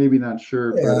maybe not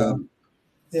sure, but Yeah.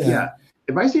 yeah. Yeah.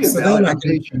 If I see a So value, then I I'm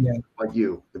can, patient like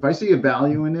you. If I see a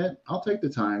value in it, I'll take the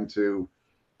time to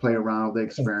play around with the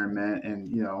experiment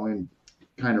and and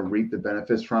kind of reap the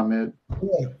benefits from it.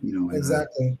 yeah, And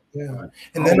exactly. Yeah. but,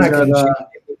 And oh, then we I got can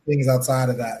change things outside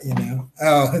of that.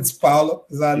 Oh, it's Paulo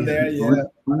is on yeah, there. Yeah.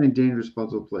 fun and dangerous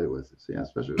puzzle to play with. Yeah,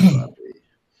 especially with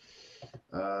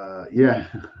Bobby. Yeah,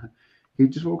 he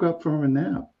just woke up from a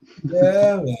nap.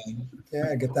 Yeah, man.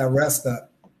 Yeah, get that rest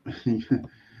up.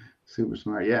 Super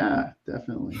smart. Yeah,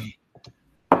 definitely.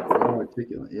 Well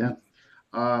articulate. Yeah.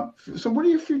 So what are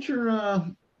your future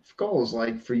goals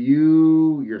like for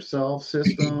you, yourself,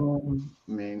 system?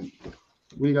 I mean,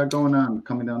 what you got going on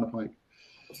coming down the pike?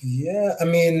 Yeah, I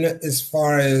mean, as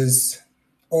far as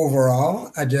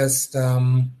overall, I just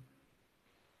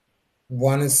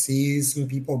want to see some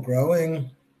people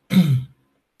growing.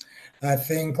 I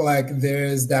think like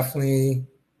there's definitely,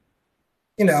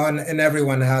 and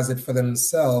everyone has it for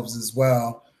themselves as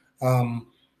well. Um,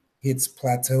 it's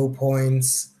plateau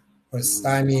points or Mm,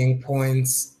 stymieing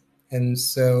points. And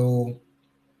so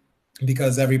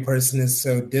because every person is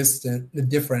so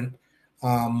different,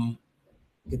 um,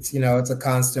 it's a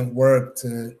constant work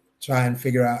to try and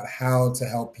figure out how to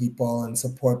help people and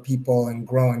support people and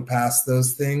growing past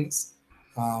those things.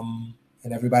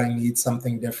 And everybody needs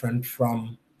something different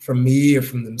from me or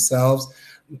from themselves,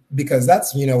 because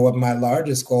that's what my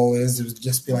largest goal is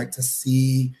just be like to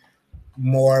see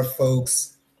more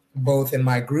folks both in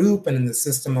my group and in the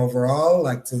system overall,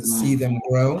 like to see mm, them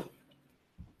grow.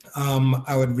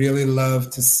 I would really love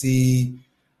to see,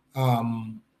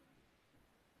 um,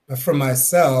 for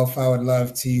myself, I would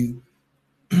love to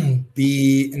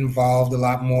be involved a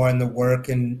lot more in the work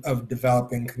of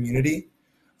developing community.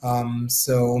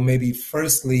 So maybe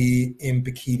firstly in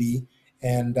Bikini,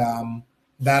 and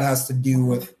that has to do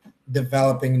with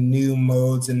developing new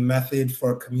modes and method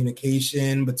for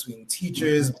communication between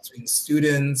teachers, okay. between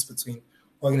students, between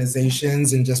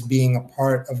organizations, and just being a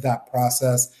part of that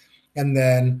process. And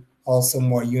then also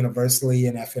more universally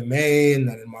in FMA and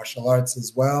then in martial arts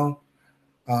as well.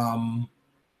 Um,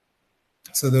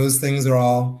 so those things are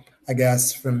all, I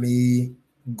guess, for me,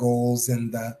 goals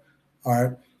in the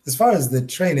art. As far as the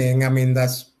training, I mean,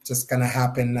 that's just gonna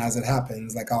happen as it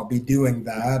happens. Like I'll be doing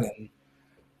that, and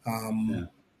Yeah.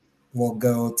 we'll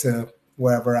go to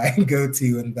wherever I can go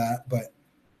to and that. But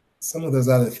some of those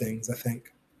other things, I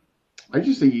think. I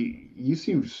just think you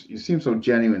seem so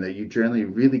genuine that you generally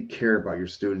really care about your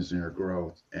students and your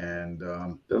growth, and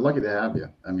they're lucky to have you.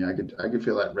 I mean, I could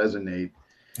feel that resonate,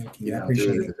 Thank you you. I know, through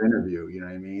appreciate it. this interview. You know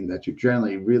what I mean? That you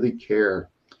generally really care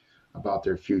about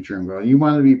their future and growth. You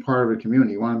want to be part of a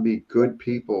community. You want to be good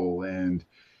people, and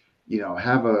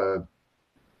have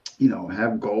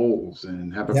have goals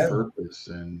and have a Yeah. purpose,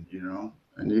 and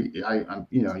and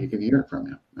you can hear it from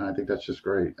you. And I think that's just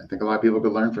great. I think a lot of people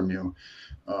could learn from you.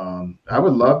 I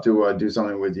would love to do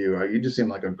something with you. You just seem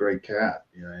like a great cat.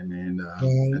 You know what I mean? Well,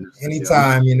 And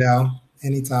anytime,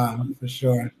 anytime for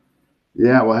sure.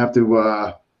 yeah, we'll have to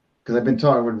because I've been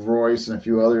talking with Royce and a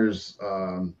few others.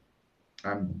 I'm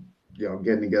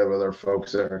getting together with other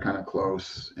folks that are kind of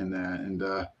close in that, and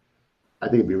I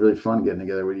think it'd be really fun getting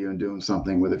together with you and doing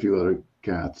something with a few other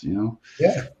cats.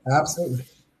 Yeah, absolutely.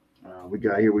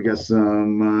 We got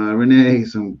some Renee,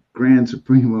 some Grand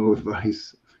Supremo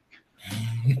advice.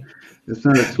 It's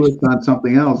not a twist on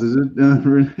something else, is it,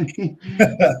 Renee?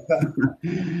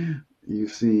 You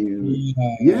seem,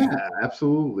 Yeah. yeah,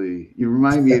 absolutely. You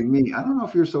remind me of me. I don't know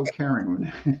if you're so caring,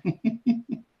 Renee.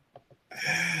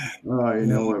 Oh, you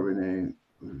know what, Renee?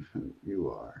 You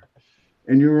are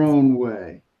in your own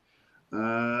way.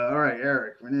 All right,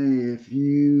 Eric, Renee, if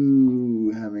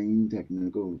you having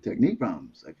technical technique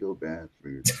problems, I feel bad for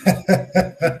you.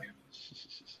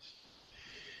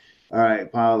 All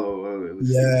right, Paulo, let's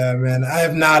see. Yeah, man. I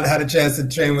have not had a chance to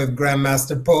train with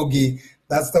Grandmaster Pogi.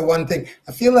 That's the one thing.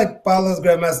 I feel like Paulo's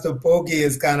Grandmaster Pogi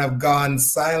has kind of gone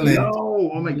silent No,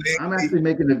 oh my, I'm lately. actually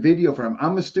making a video for him.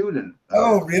 I'm a student of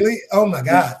Oh, his. really? Oh my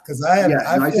Yeah, God. Because yeah,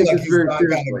 I no, I feel take like this he's very gone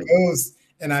kind of seriously. ghost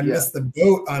and I Yeah, missed the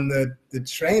boat on the yeah.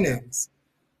 trainings.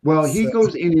 Well, he So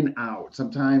goes in and out.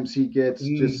 Sometimes he gets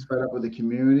just mm, fed up with the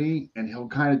community, and he'll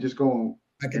kind of just go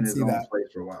I in can his see own that. place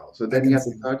for a while. So I then you can have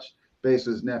to see that. touch base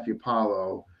with his nephew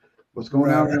Paulo. What's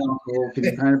going Right, on, right. there, Uncle? Can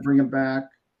you kind of bring him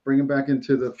back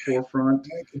into the forefront?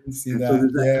 I can see And so that.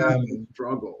 there's that Yeah, constant man.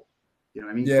 struggle. You know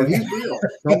what I mean? But Yeah. he's real.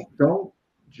 Don't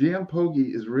GM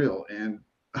Pogi is real, and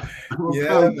I'm a Yeah,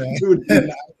 proud man. student.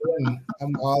 And I'm in.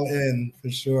 I'm all in for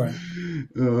sure.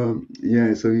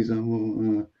 Yeah, so he's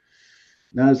humble,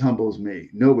 not as humble as me.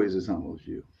 Nobody's as humble as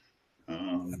you.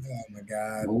 Um, Oh my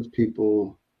God. most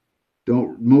people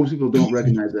don't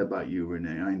recognize that about you,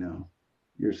 Renee. I know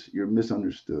you're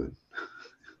misunderstood.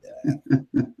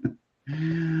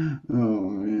 Oh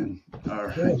man. All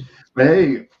right. Cool. But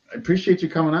hey, I appreciate you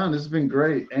coming on. This has been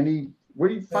great. What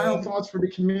are your final Um, thoughts for the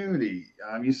community?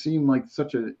 You seem like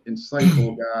such an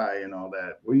insightful guy and all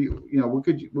that. What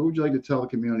would you like to tell the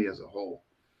community as a whole?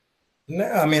 no,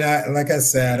 I mean, like I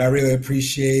said, I really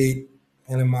appreciate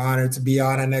and I'm honored to be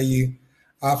on. I know you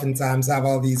oftentimes have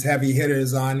all these heavy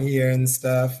hitters on here and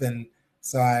stuff, and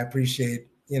so I appreciate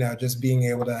just being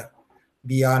able to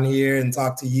be on here and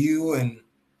talk to you and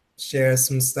share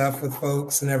some stuff with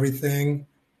folks and everything.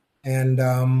 And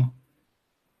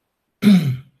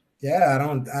yeah, I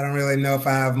don't really know if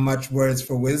I have much words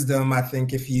for wisdom. I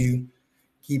think if you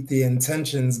keep the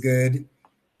intentions good,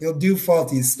 you'll do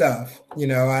faulty stuff.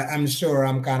 I'm sure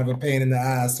I'm kind of a pain in the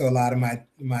ass to a lot of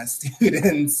my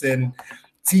students and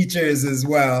teachers as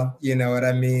well. You know what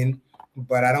I mean?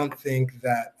 But I don't think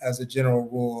that, as a general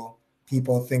rule,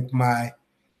 people think my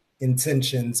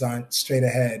intentions aren't straight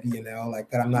ahead. Like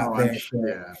that I'm Oh, not there for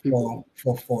yeah, full people.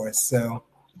 full force. So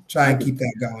try I and could keep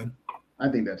that going. I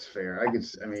think that's fair. I mean,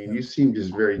 So, you seem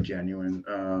just very genuine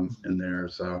in there.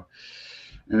 So,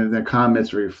 and the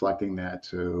comments are reflecting that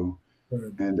too.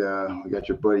 And we got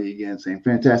your buddy again saying,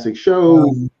 fantastic show.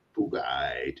 um,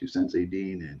 Pugai to Sensei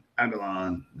Dean and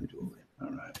Agalon. Njoli. All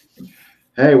right.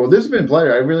 Hey, well, this has been a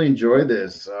pleasure. I really enjoyed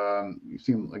this. You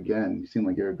seem like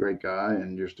you're a great guy,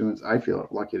 and your students, I feel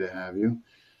lucky to have you.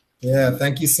 yeah,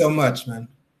 thank you so much, man.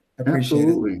 I appreciate it.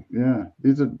 Absolutely. Yeah.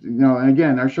 These are, and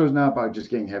again, our show's not about just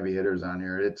getting heavy hitters on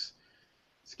here. It's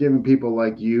giving people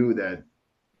like you that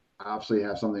obviously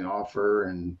have something to offer,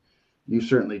 and you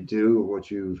certainly do what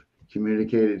you've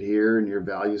communicated here and your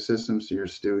value systems to your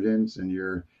students and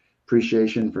your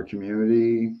appreciation for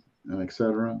community and et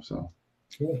cetera. So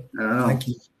Cool. I don't know. Thank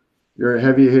you. You're a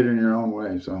heavy hitter in your own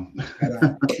way. So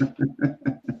Right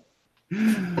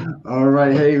all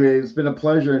right. Hey, it's been a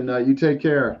pleasure, and you take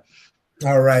care. on.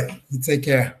 All right. You take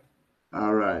care.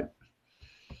 All right.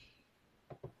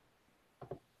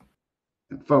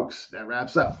 And folks, that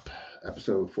wraps up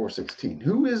episode 416.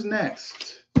 Who is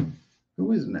next?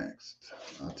 Who is next?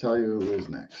 I'll tell you who is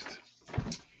next.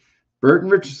 Burton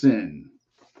Richardson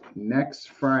next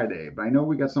Friday. But I know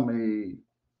we got somebody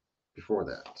before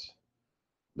that.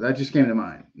 But that just came to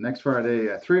mind. Next Friday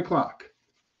at 3 o'clock.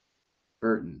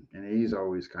 Burton, and he's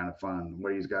always kind of fun.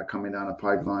 What he's got coming down the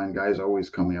pipeline, guys always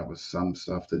coming up with some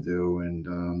stuff to do,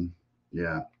 and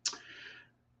yeah.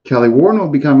 Kelly Warren will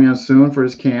be coming on soon for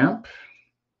his camp.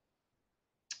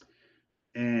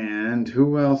 And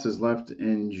who else is left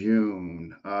in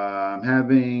June? I'm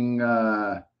having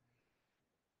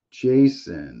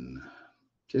Jason.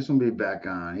 Jason will be back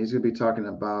on. He's going to be talking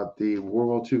about the World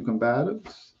War II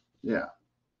combatives. Yeah.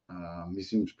 He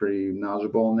seems pretty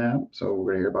knowledgeable on that. So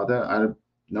we're going to hear about that. I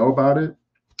know about it.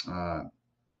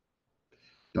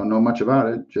 Don't know much about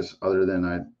it, just other than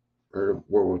I heard of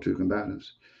World War II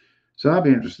combatives. So that'll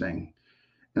be interesting.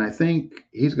 And I think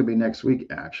he's going to be next week,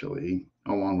 actually,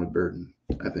 along with Burton.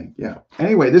 I think, yeah.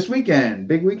 Anyway, this weekend,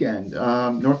 big weekend,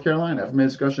 North Carolina, FMA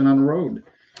discussion on the road.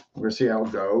 We're going to see how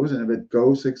it goes. And if it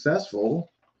goes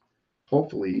successful,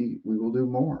 hopefully we will do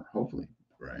more. Hopefully,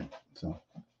 right? So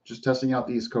just testing out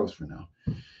the East Coast for now.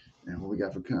 And what we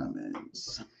got for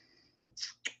comments?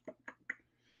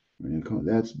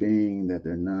 That's being that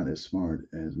they're not as smart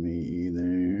as me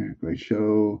either. Great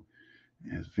show.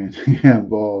 As fancy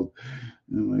bald. Oh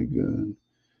my god.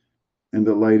 And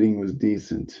the lighting was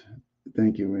decent.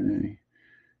 Thank you, Renee.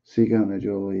 Seek out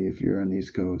Njoli if you're on the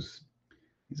East Coast.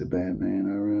 He's a bad man,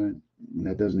 all right.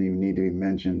 That doesn't even need to be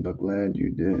mentioned, but glad you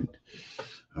did.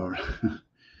 All right. All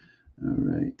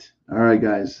right. All right,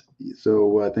 guys.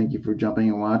 So thank you for jumping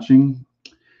and watching.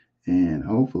 And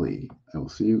hopefully I will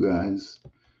see you guys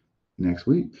next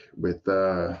week with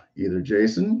either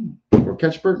Jason or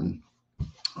Catch Burton.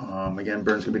 Again,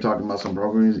 Burton's going to be talking about some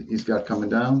programs he's got coming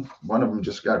down. One of them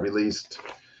just got released.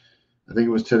 I think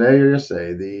it was today or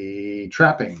yesterday. The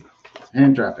trapping,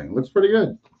 hand trapping. Looks pretty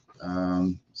good.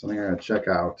 Something I got to check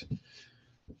out.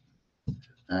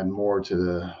 Add more to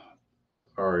the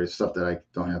or stuff that I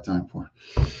don't have time for.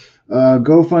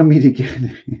 GoFundMe to get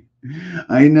it.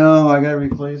 I know I gotta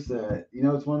replace that. You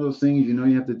know, it's one of those things you know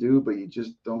you have to do, but you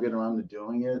just don't get around to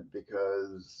doing it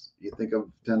because you think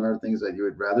of 10 other things that you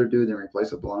would rather do than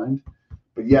replace a blind.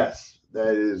 But yes,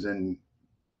 that is in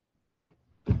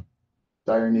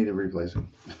dire need of replacing.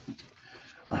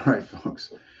 All right,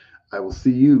 folks. I will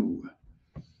see you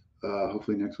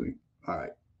hopefully next week. All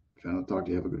right. If I don't talk to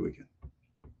you, have a good weekend.